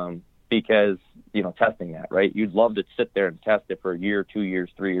because, testing that, right? You'd love to sit there and test it for a year, 2 years,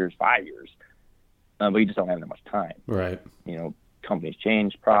 3 years, 5 years, but you just don't have that much time. Right. Companies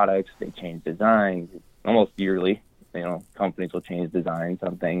change products, they change designs almost yearly. Companies will change designs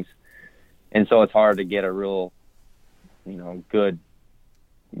on things. And so it's hard to get a real, good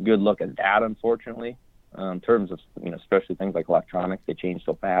look at that, unfortunately, in terms of, especially things like electronics, they change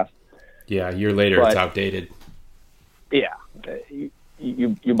so fast. Yeah, a year later, it's outdated. Yeah.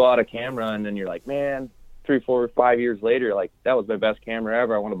 You bought a camera and then you're like, man, 3, 4, 5 years later, you're like, that was my best camera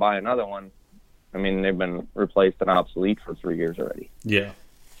ever. I want to buy another one. I mean, they've been replaced and obsolete for 3 years already. Yeah.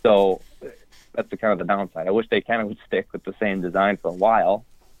 So that's the kind of the downside. I wish they kind of would stick with the same design for a while.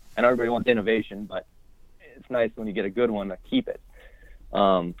 And everybody wants innovation, but it's nice when you get a good one to keep it.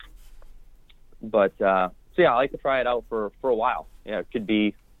 So yeah, I like to try it out for a while. Yeah, it could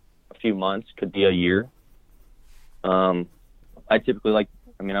be a few months, could be a year. I typically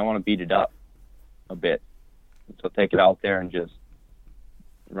I want to beat it up a bit. So take it out there and just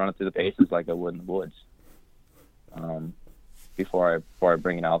run it through the paces like I would in the woods. Before I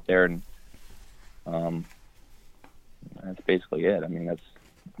bring it out there, and that's basically it. I mean, it's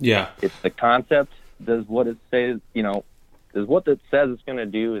the concept. Does what it says, does what it says it's going to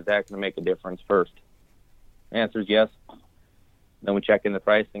do, is that going to make a difference first? The answer is yes. Then we check in the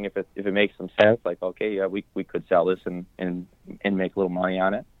pricing. If it makes some sense, like, okay, yeah, we could sell this and make a little money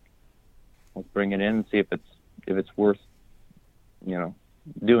on it. Let's bring it in and see if it's worth,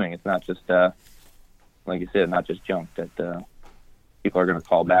 doing. It's not just, like you said, not just junk that people are going to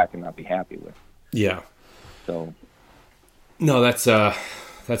call back and not be happy with. Yeah. So. No, that's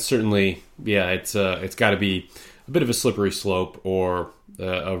certainly, yeah, it's got to be a bit of a slippery slope, or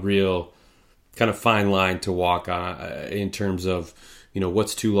a real kind of fine line to walk on in terms of,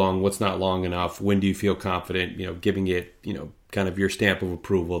 what's too long, what's not long enough. When do you feel confident, giving it, kind of your stamp of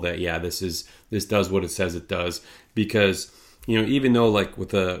approval that, yeah, this does what it says it does. Because, even though like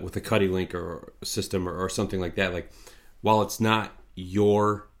with a CuddyLink or system or something like that, like while it's not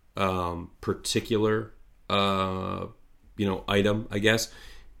your particular item, I guess,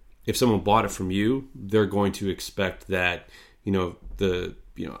 if someone bought it from you, they're going to expect that,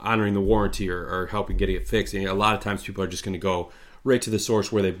 honoring the warranty or helping getting it fixed. And a lot of times people are just going to go right to the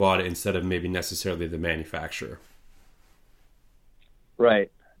source where they bought it instead of maybe necessarily the manufacturer.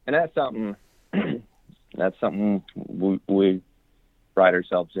 Right. And that's something we pride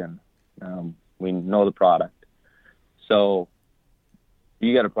ourselves in. We know the product. So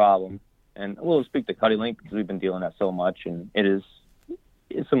you got a problem, and we'll speak to CuddyLink because we've been dealing that so much, and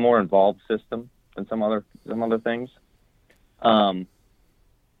it's a more involved system than some other things.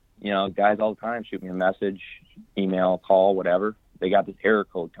 Guys all the time shoot me a message, email, call, whatever. They got this error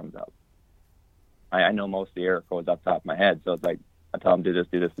code comes up. I know most of the error codes off the top of my head, so it's like I tell them do this,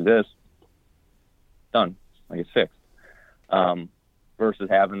 do this. Done. Like it's fixed. Versus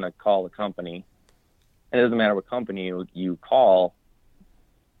having to call a company. And it doesn't matter what company you call.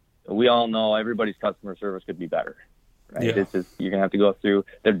 We all know everybody's customer service could be better. Right? Yeah. It's just, you're going to have to go through.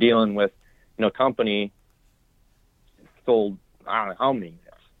 They're dealing with, company sold, I don't know how many units,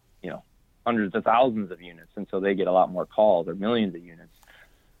 hundreds of thousands of units. And so they get a lot more calls, or millions of units.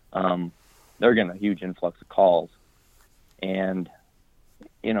 They're getting a huge influx of calls. And,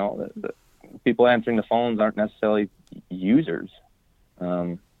 the people answering the phones aren't necessarily users.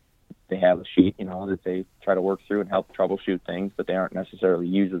 They have a sheet, that they try to work through and help troubleshoot things, but they aren't necessarily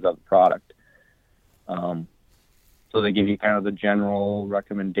users of the product. So they give you kind of the general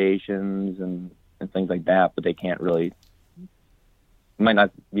recommendations and things like that, but they can't really, might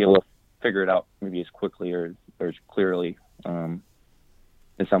not be able to figure it out maybe as quickly or as clearly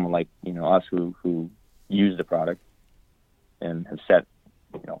as someone like, us who use the product and have set,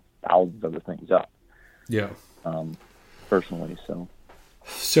 thousands of the things up. Yeah. Personally.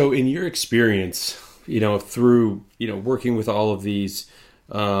 So in your experience, through, working with all of these,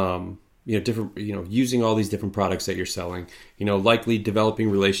 different, using all these different products that you're selling, likely developing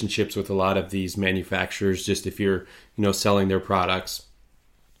relationships with a lot of these manufacturers, just if you're, selling their products,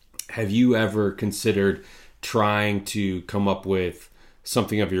 have you ever considered trying to come up with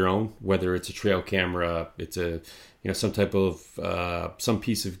something of your own, whether it's a trail camera, it's a, some type of, some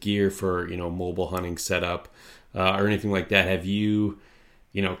piece of gear for, mobile hunting setup, or anything like that? Have you,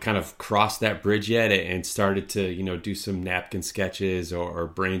 kind of crossed that bridge yet and started to, do some napkin sketches or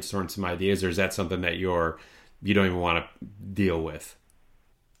brainstorm some ideas? Or is that something that you don't even want to deal with?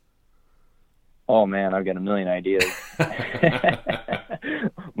 Oh man, I've got a million ideas.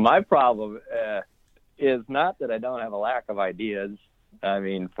 My problem is not that I don't have a lack of ideas. I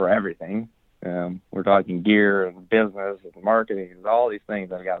mean, for everything. We're talking gear and business and marketing and all these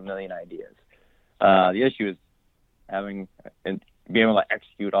things. I've got a million ideas. The issue is having and being able to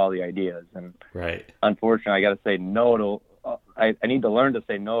execute all the ideas. And right. Unfortunately, I got to say no to. I need to learn to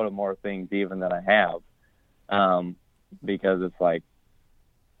say no to more things even than I have, because it's like,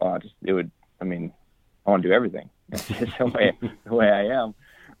 I want to do everything. It's just the way I am.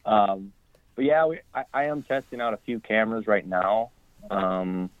 But yeah, I am testing out a few cameras right now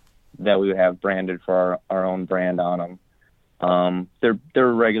that we have branded for our own brand on them.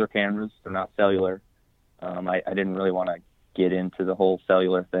 They're regular cameras. They're not cellular. I didn't really want to get into the whole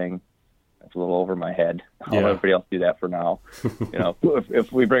cellular thing. It's a little over my head. I'll let everybody else do that for now.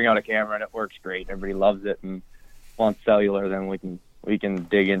 If we bring out a camera and it works great, everybody loves it and wants cellular, then we can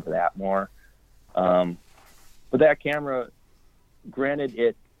dig into that more. But that camera, granted,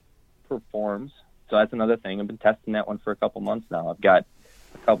 it performs. So that's another thing. I've been testing that one for a couple months now. I've got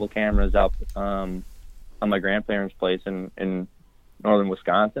a couple cameras up on my grandparents' place in northern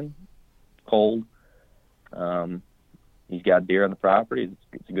Wisconsin. Cold. He's got deer on the property.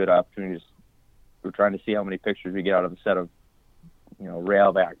 It's a good opportunity. We're trying to see how many pictures we get out of a set of,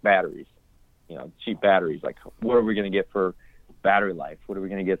 railback batteries, cheap batteries. Like, what are we going to get for battery life? What are we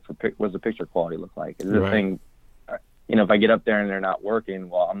going to get for, what does the picture quality look like? Is this thing, if I get up there and they're not working,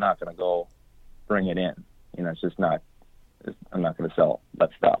 well, I'm not going to go bring it in. It's just not, I'm not going to sell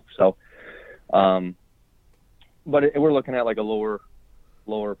that stuff. So, but we're looking at like a lower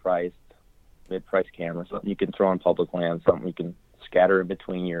priced, mid-price camera, something you can throw on public land, something you can scatter in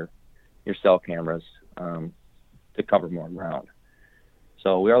between your cell cameras to cover more ground.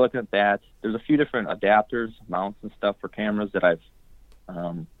 So we are looking at that. There's a few different adapters, mounts, and stuff for cameras that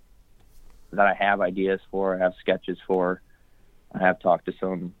I have ideas for. I have sketches for. I have talked to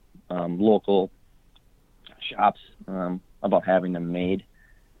some local shops about having them made.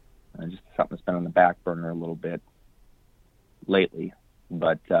 Just something that's been on the back burner a little bit lately,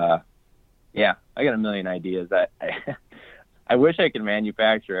 but. Yeah, I got a million ideas. I wish I could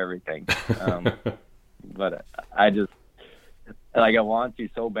manufacture everything, but I just I want to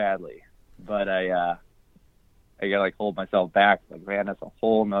so badly, but I gotta hold myself back. Like, man, that's a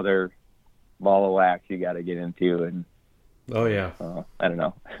whole nother ball of wax you got to get into, and I don't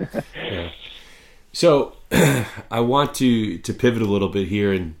know. Yeah. So I want to pivot a little bit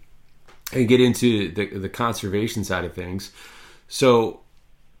here and get into the conservation side of things. So.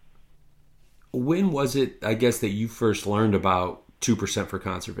 When was it, I guess, that you first learned about 2% for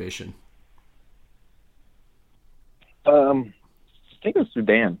conservation? I think it was through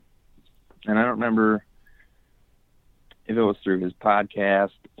Dan. And I don't remember if it was through his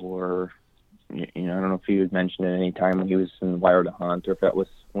podcast or, I don't know if he had mentioned it any time when he was in Wire to Hunt or if that was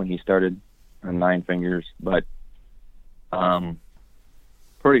when he started on Nine Fingers. But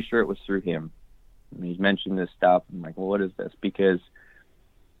pretty sure it was through him. He's mentioned this stuff. I'm like, well, what is this? Because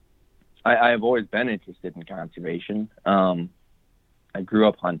I've always been interested in conservation. I grew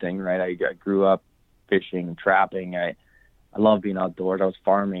up hunting, right? I grew up fishing, trapping. I love being outdoors. I was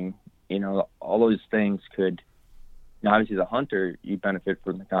farming. All those things could, obviously as a hunter, you benefit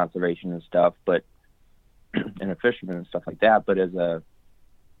from the conservation and stuff, but, and a fisherman and stuff like that. But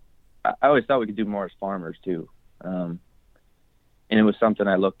I always thought we could do more as farmers too. And it was something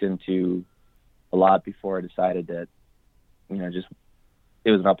I looked into a lot before I decided that, it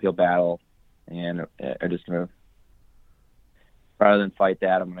was an uphill battle, and I'm rather than fight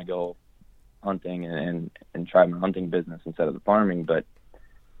that, I'm going to go hunting and try my hunting business instead of the farming. But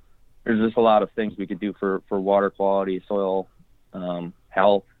there's just a lot of things we could do for water quality, soil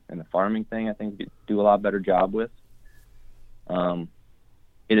health, and the farming thing. I think we could do a lot better job with.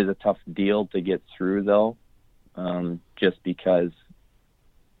 It is a tough deal to get through, though, just because,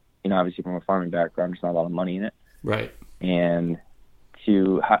 obviously from a farming background, there's not a lot of money in it. Right. And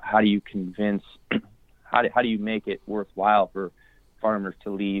how do you convince, how do you make it worthwhile for farmers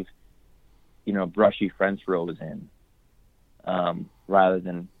to leave, brushy French rows in, rather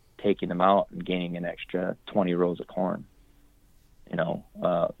than taking them out and gaining an extra 20 rows of corn,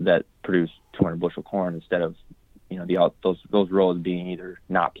 that produce 200 bushel corn instead of, those rows being either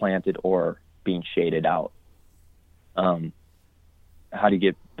not planted or being shaded out. How do you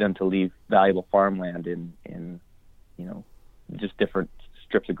get them to leave valuable farmland in just different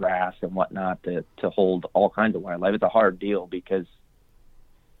strips of grass and whatnot to hold all kinds of wildlife? It's a hard deal because,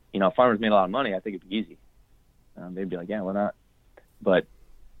 if farmers made a lot of money, I think it'd be easy. They'd be like, yeah, why not? But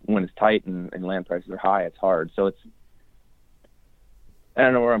when it's tight and land prices are high, it's hard. So I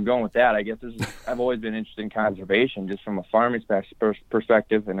don't know where I'm going with that. I guess I've always been interested in conservation, just from a farming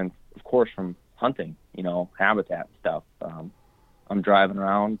perspective, and then of course from hunting, habitat and stuff. I'm driving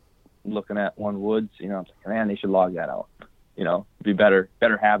around looking at one woods, I'm like, man, they should log that out. Be better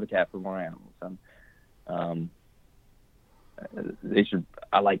habitat for more animals. They should.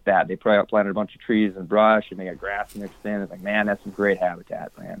 I like that. They probably planted a bunch of trees and brush, and they got grass mixed in. It's like, man, that's some great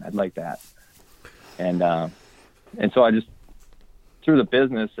habitat, man. I'd like that. And so I just, through the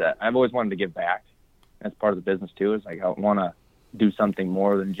business, I've always wanted to give back. That's part of the business too. Is like I want to do something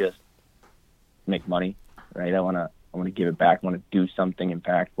more than just make money, right? I want to give it back. I want to do something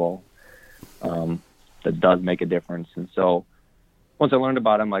impactful that does make a difference. And so once I learned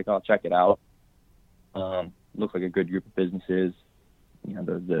about it, I'm like, I'll check it out. Look like a good group of businesses.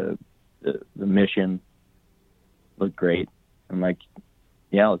 The mission looked great. I'm like,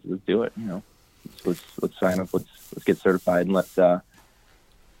 yeah, let's do it. Let's sign up. Let's get certified and let's start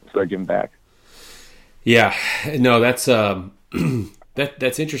giving back. Yeah, no, that's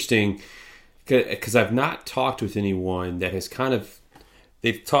that's interesting because I've not talked with anyone that has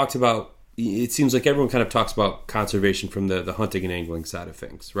they've talked about. It seems like everyone kind of talks about conservation from the hunting and angling side of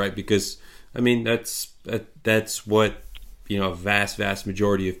things, right? Because that's what a vast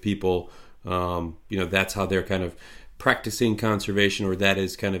majority of people, that's how they're kind of practicing conservation, or that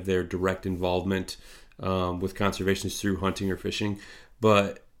is kind of their direct involvement with conservation is through hunting or fishing.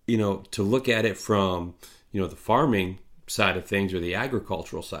 But to look at it from the farming side of things or the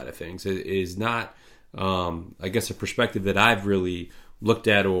agricultural side of things is not, I guess, a perspective that I've really looked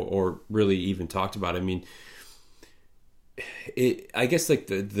at or really even talked about. I guess like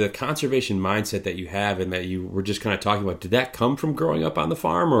the conservation mindset that you have and that you were just kind of talking about, did that come from growing up on the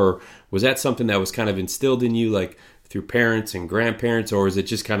farm, or was that something that was kind of instilled in you like through parents and grandparents, or is it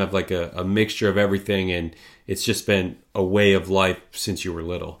just kind of like a mixture of everything and it's just been a way of life since you were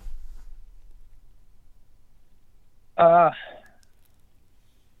little? I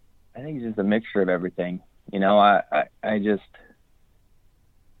think it's just a mixture of everything.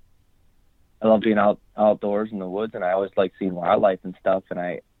 I love being outdoors in the woods, and I always like seeing wildlife and stuff. And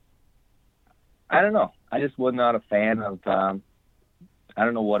I don't know. I just was not a fan of, I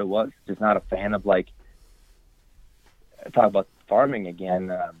don't know what it was. Just not a fan of, like, talk about farming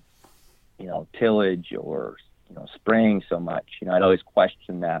again, tillage or, spraying so much. I'd always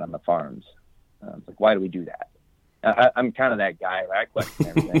question that on the farms. Like, why do we do that? I'm kind of that guy, right? I question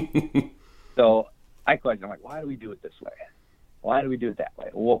everything. So I question, I'm like, why do we do it this way? Why do we do it that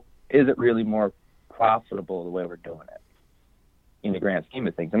way? Well, is it really more profitable the way we're doing it? In the grand scheme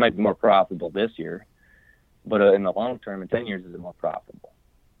of things, it might be more profitable this year, but in the long term, in 10 years, is it more profitable?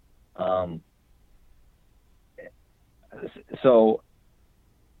 So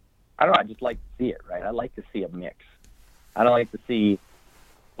I don't know. I just like to see it, right? I like to see a mix. I don't like to see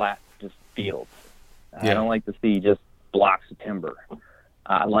flat, just fields. Yeah. I don't like to see just blocks of timber.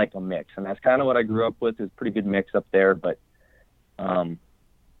 I like a mix, and that's kind of what I grew up with. Is a pretty good mix up there, but I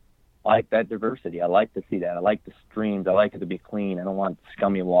like that diversity. I like to see that. I like the streams. I like it to be clean. I don't want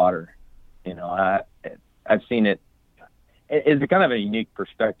scummy water. I've seen it. It's kind of a unique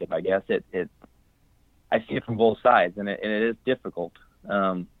perspective, I guess. I see it from both sides, and it is difficult.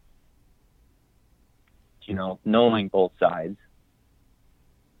 Knowing both sides,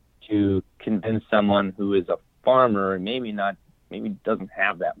 to convince someone who is a farmer and maybe doesn't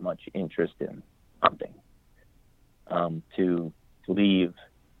have that much interest in hunting, to leave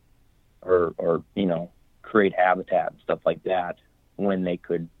or create habitat and stuff like that when they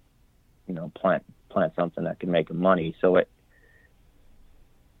could plant something that can make them money. So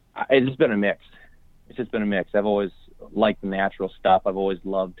It's just been a mix. It's just been a mix. I've always liked the natural stuff. I've always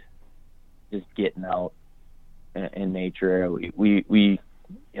loved just getting out in nature. We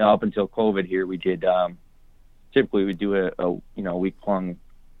up until COVID here, we did typically we do a week-long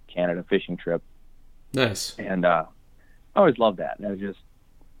Canada fishing trip. Nice. And I always loved that. I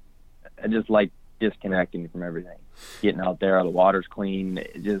just like disconnecting from everything, getting out there. The water's clean.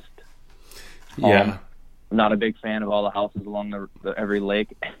 I'm not a big fan of all the houses along every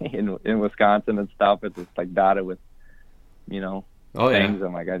lake in Wisconsin and stuff. It's just like dotted with, things.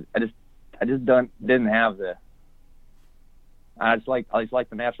 I'm like, I just didn't have the. I just like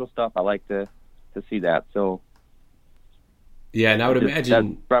the natural stuff. I like to see that. So. Yeah, and I would imagine that's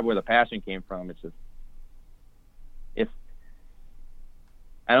probably where the passion came from. It's just if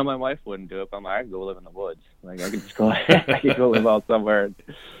I know my wife wouldn't do it, but I could go live in the woods. Like I could just go, I could go live out somewhere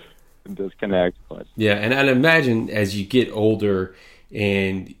and disconnect. But. Yeah, and I'd imagine as you get older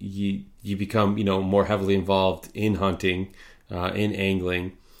and you become more heavily involved in hunting, in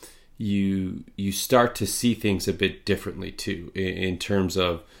angling, you start to see things a bit differently too in terms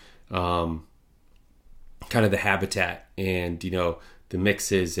of kind of the habitat and the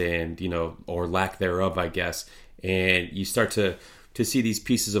mixes and or lack thereof, I guess, and you start to see these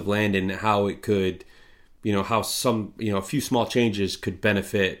pieces of land and how it could how some a few small changes could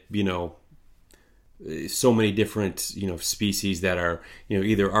benefit so many different species that are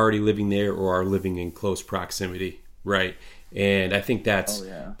either already living there or are living in close proximity, right? And I think that's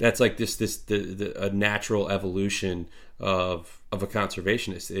like a natural evolution of a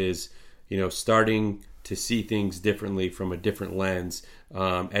conservationist is starting to see things differently from a different lens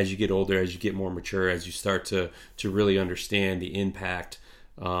as you get older, as you get more mature, as you start to really understand the impact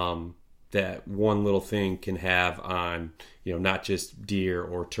that one little thing can have on not just deer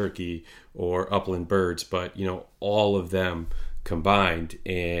or turkey or upland birds, but all of them combined.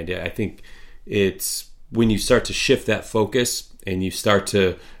 And I think it's when you start to shift that focus and you start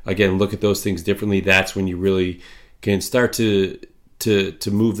to again look at those things differently, that's when you really can start to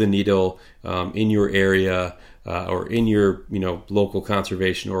move the needle in your area or in your local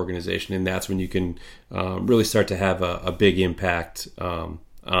conservation organization, and that's when you can really start to have a big impact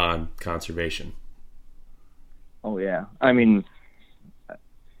on conservation. Oh yeah, I mean, I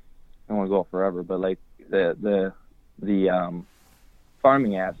don't want to go forever, but like the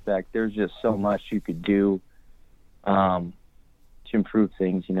farming aspect, there's just so much you could do to improve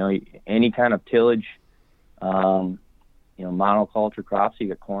things. Any kind of tillage, monoculture crops. You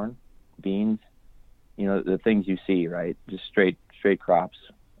get corn, beans, the things you see, right? Just straight crops.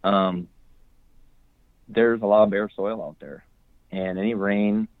 There's a lot of bare soil out there, and any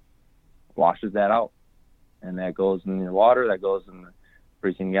rain washes that out, and that goes in your water. That goes in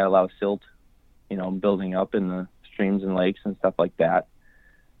pretty soon you got a lot of silt, building up in the streams and lakes and stuff like that.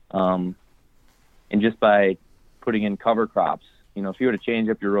 And just by putting in cover crops, if you were to change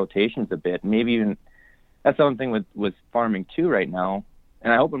up your rotations a bit, maybe even that's something with farming too right now.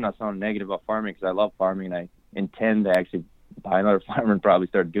 And I hope I'm not sounding negative about farming because I love farming. I intend to actually buy another farmer and probably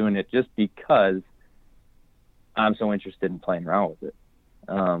start doing it just because I'm so interested in playing around with it.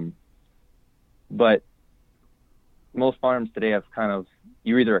 But most farms today have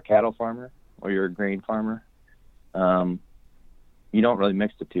you're either a cattle farmer or you're a grain farmer. You don't really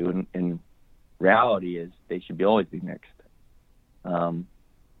mix the two. And reality is they should always be mixed.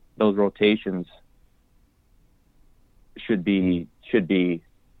 Those rotations should be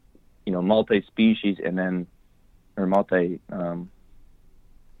multi-species and then or multi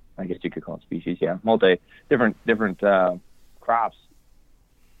I guess you could call it species, multi different crops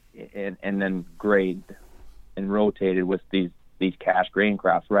and then graded and rotated with these cash grain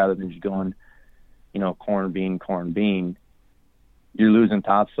crops rather than just going corn bean. You're losing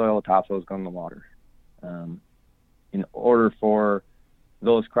topsoil is going in the water. In order for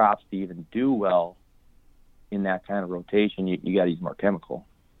those crops to even do well in that kind of rotation, you got to use more chemical,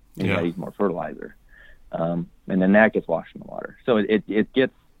 and you got to use more fertilizer, and then that gets washed in the water. So it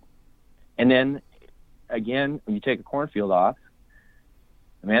gets, and then again, when you take a cornfield off,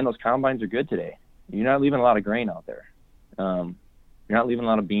 man, those combines are good today. You're not leaving a lot of grain out there. You're not leaving a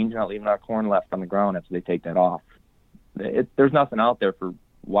lot of beans. You're not leaving a lot of corn left on the ground after they take that off. There's nothing out there for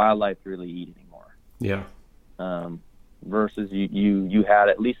wildlife to really eat anymore. Yeah. Versus you had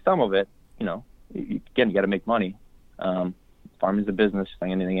at least some of it. Again, you got to make money. Farming's a business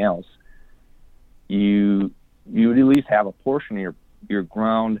like anything else. You would at least have a portion of your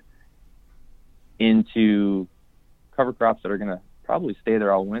ground into cover crops that are going to probably stay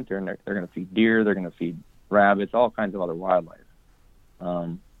there all winter, and they're going to feed deer, they're going to feed rabbits, all kinds of other wildlife,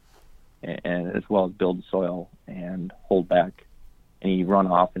 and as well as build the soil and hold back any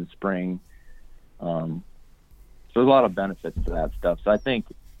runoff in spring. So there's a lot of benefits to that stuff. So I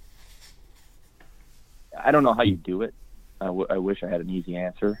don't know how you do it. I wish I had an easy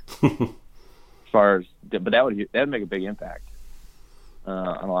answer. As far as, but that would make a big impact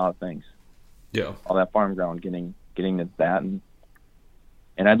on a lot of things. Yeah, all that farm ground getting to that, and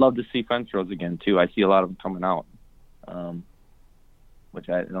I'd love to see fence rows again too. I see a lot of them coming out, which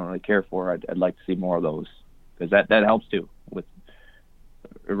I don't really care for. I'd like to see more of those, because that helps too with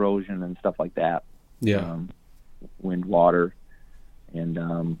erosion and stuff like that. Yeah, wind, water,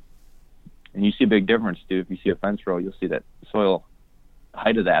 and you see a big difference too. If you see a fence row, you'll see that the soil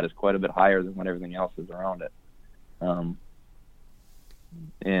height of that is quite a bit higher than what everything else is around it.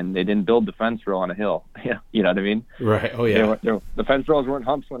 And they didn't build the fence row on a hill. Yeah, you know what I mean? Right. Oh yeah. The fence rows weren't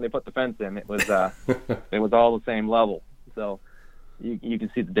humps when they put the fence in. It was it was all the same level. So you can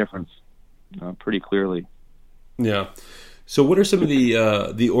see the difference pretty clearly. Yeah. So what are some of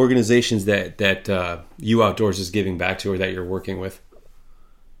the organizations that You Outdoors is giving back to, or that you're working with?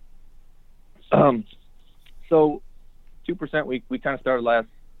 So 2%, we kind of started last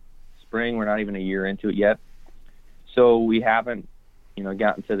spring. We're not even a year into it yet. So we haven't,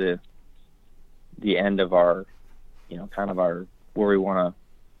 gotten to the end of our, kind of our, where we want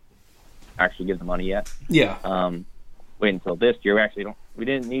to actually give the money yet. Yeah. Wait until this year. We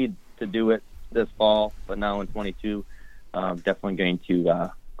didn't need to do it this fall, but now in 22, definitely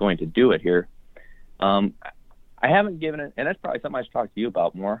going to do it here. I haven't given it, and that's probably something I should talk to you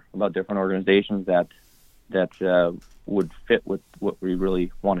about more, about different organizations that would fit with what we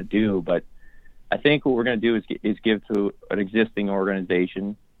really want to do. But I think what we're going to do is give to an existing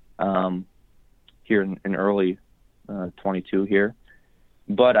organization here in early 22 here.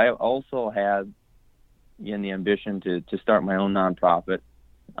 But I also had the ambition to start my own nonprofit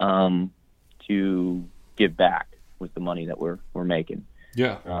to give back with the money that we're making.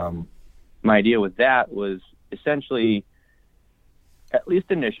 Yeah. My idea with that was essentially, at least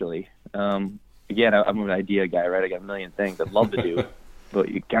initially, again, I'm an idea guy, right? I got a million things I'd love to do, but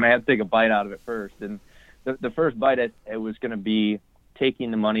you kind of have to take a bite out of it first. And the first bite, it was going to be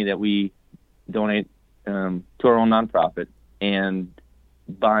taking the money that we donate to our own nonprofit and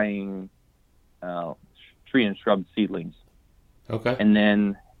buying tree and shrub seedlings. Okay. And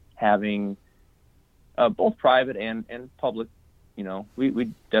then having both private and public,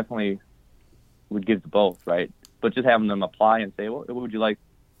 we definitely would give to both, right? But just having them apply and say, well, what would you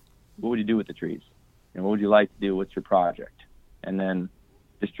do with the trees? And what would you like to do with your project? And then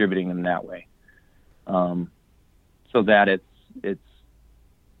distributing them that way. So that it's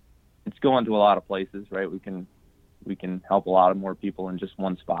going to a lot of places, right? We can help a lot of more people in just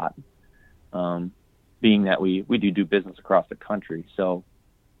one spot. Being that we do business across the country. So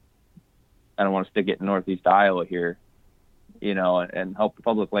I don't want to stick it in Northeast Iowa here, and help the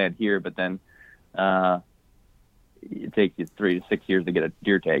public land here, but then it takes you 3 to 6 years to get a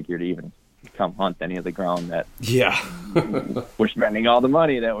deer tag here to even come hunt any of the ground that we're spending all the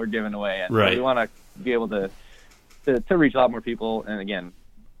money that we're giving away. And right. So we want to be able to reach a lot more people. And again,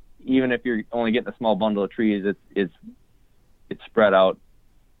 even if you're only getting a small bundle of trees, it's spread out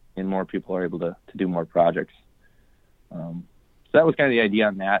and more people are able to do more projects. So that was kind of the idea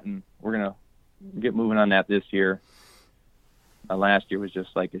on that. And we're going to get moving on that this year. Last year was just,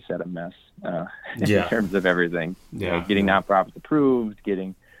 like I said, a mess in terms of everything. Yeah. Getting nonprofits approved,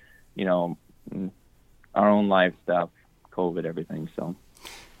 getting, our own life stuff, COVID, everything. So,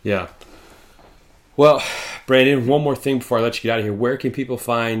 yeah. Well, Brandon, one more thing before I let you get out of here. Where can people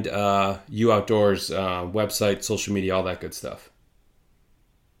find You Outdoors, website, social media, all that good stuff?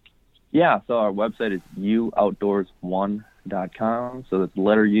 Yeah, so our website is yououtdoors1.com. So that's the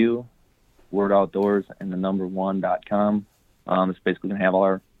letter U, word outdoors, and the number 1.com. It's basically going to have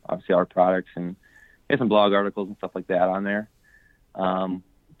our products and some blog articles and stuff like that on there.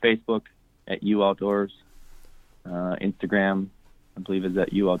 Facebook at You Outdoors. Instagram, I believe, is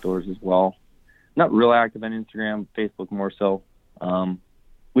at You Outdoors as well. Not real active on Instagram, Facebook more so.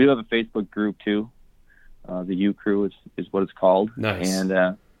 We do have a Facebook group too. The U Crew is what it's called. Nice.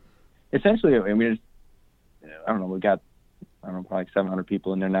 And essentially, I mean, I don't know, we've got probably 700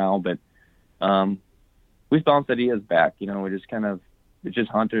 people in there now, but we've bounced ideas back. We're just it's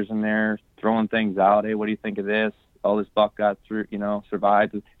just hunters in there throwing things out. Hey, what do you think of this? Oh, this buck got through,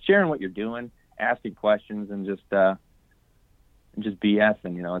 survived. Sharing what you're doing, asking questions, and just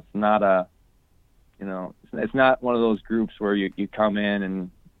BSing. It's not it's not one of those groups where you come in and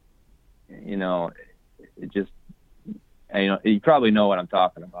it just. You probably know what I'm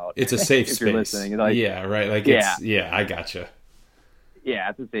talking about. It's a safe if space. You're listening. Like, yeah, right. Like, I gotcha. Yeah,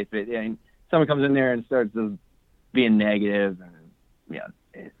 it's a safe space. Yeah, and someone comes in there and starts being negative and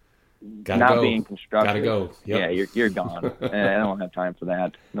not being constructive. Gotta go. Yep. Yeah, you're gone. And I don't have time for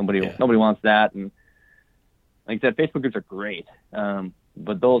that. Nobody wants that. And like I said, Facebook groups are great,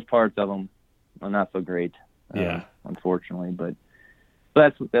 but those parts of them are not so great. Unfortunately, but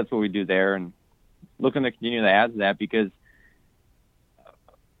that's what we do there, and looking to continue to add to that because,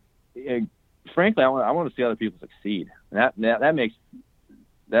 frankly, I want to see other people succeed. And that's I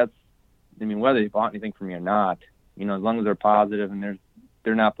mean, whether they bought anything from me or not, as long as they're positive and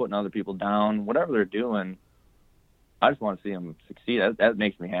they're not putting other people down, whatever they're doing, I just want to see them succeed. That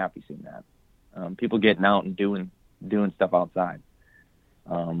makes me happy seeing that. People getting out and doing stuff outside.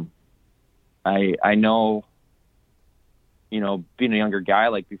 I know, being a younger guy,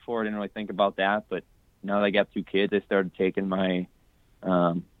 like before, I didn't really think about that, but now that I got 2 kids, I started taking my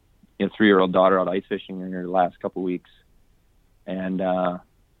 3-year-old daughter out ice fishing in her last couple weeks. And,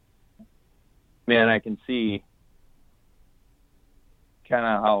 man, I can see kind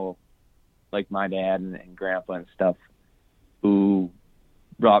of how, like, my dad and grandpa and stuff who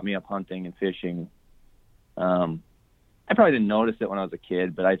brought me up hunting and fishing, I probably didn't notice it when I was a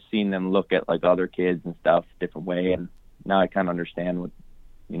kid, but I've seen them look at, like, other kids and stuff a different way, and now I kind of understand what,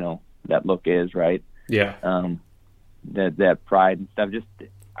 that look is, right? Yeah. That pride and stuff. Just,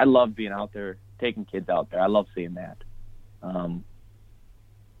 I love being out there, taking kids out there. I love seeing that.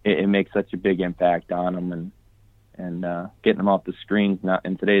 It makes such a big impact on them, and getting them off the screens not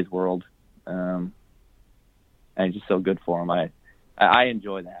in today's world, and it's just so good for them. I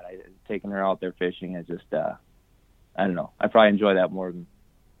enjoy that. Taking her out there fishing is just, I don't know. I probably enjoy that more than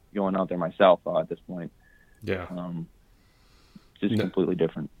going out there myself at this point. Yeah. Just completely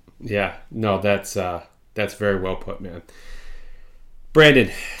different. Yeah. No, that's very well put, man. Brandon,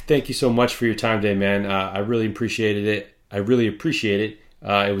 thank you so much for your time today, man. I really appreciated it.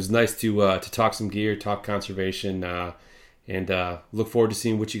 It was nice to talk some gear, talk conservation, and look forward to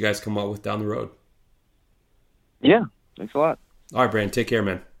seeing what you guys come up with down the road. Yeah. Thanks a lot. All right, Brandon. Take care,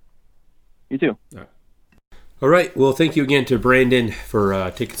 man. You too. All right. Well, thank you again to Brandon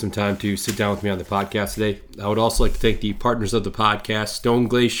for taking some time to sit down with me on the podcast today. I would also like to thank the partners of the podcast, Stone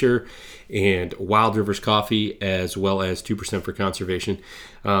Glacier and Wild Rivers Coffee, as well as 2% for Conservation.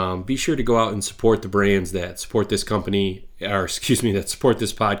 Be sure to go out and support the brands that support this company, that support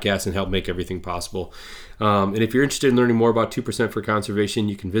this podcast and help make everything possible. And if you're interested in learning more about 2% for Conservation,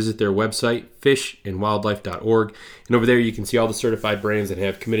 you can visit their website, fishandwildlife.org. And over there, you can see all the certified brands that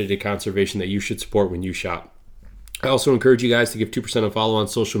have committed to conservation that you should support when you shop. I also encourage you guys to give 2% a follow on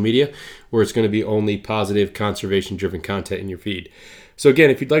social media, where it's going to be only positive conservation-driven content in your feed. So again,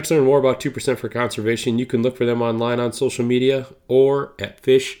 if you'd like to learn more about 2% for Conservation, you can look for them online on social media or at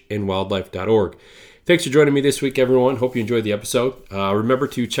fishandwildlife.org. Thanks for joining me this week, everyone. Hope you enjoyed the episode. Remember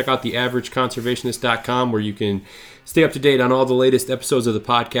to check out theaverageconservationist.com, where you can stay up to date on all the latest episodes of the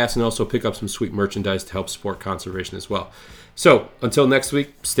podcast and also pick up some sweet merchandise to help support conservation as well. So until next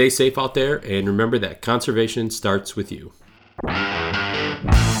week, stay safe out there, and remember that conservation starts with you.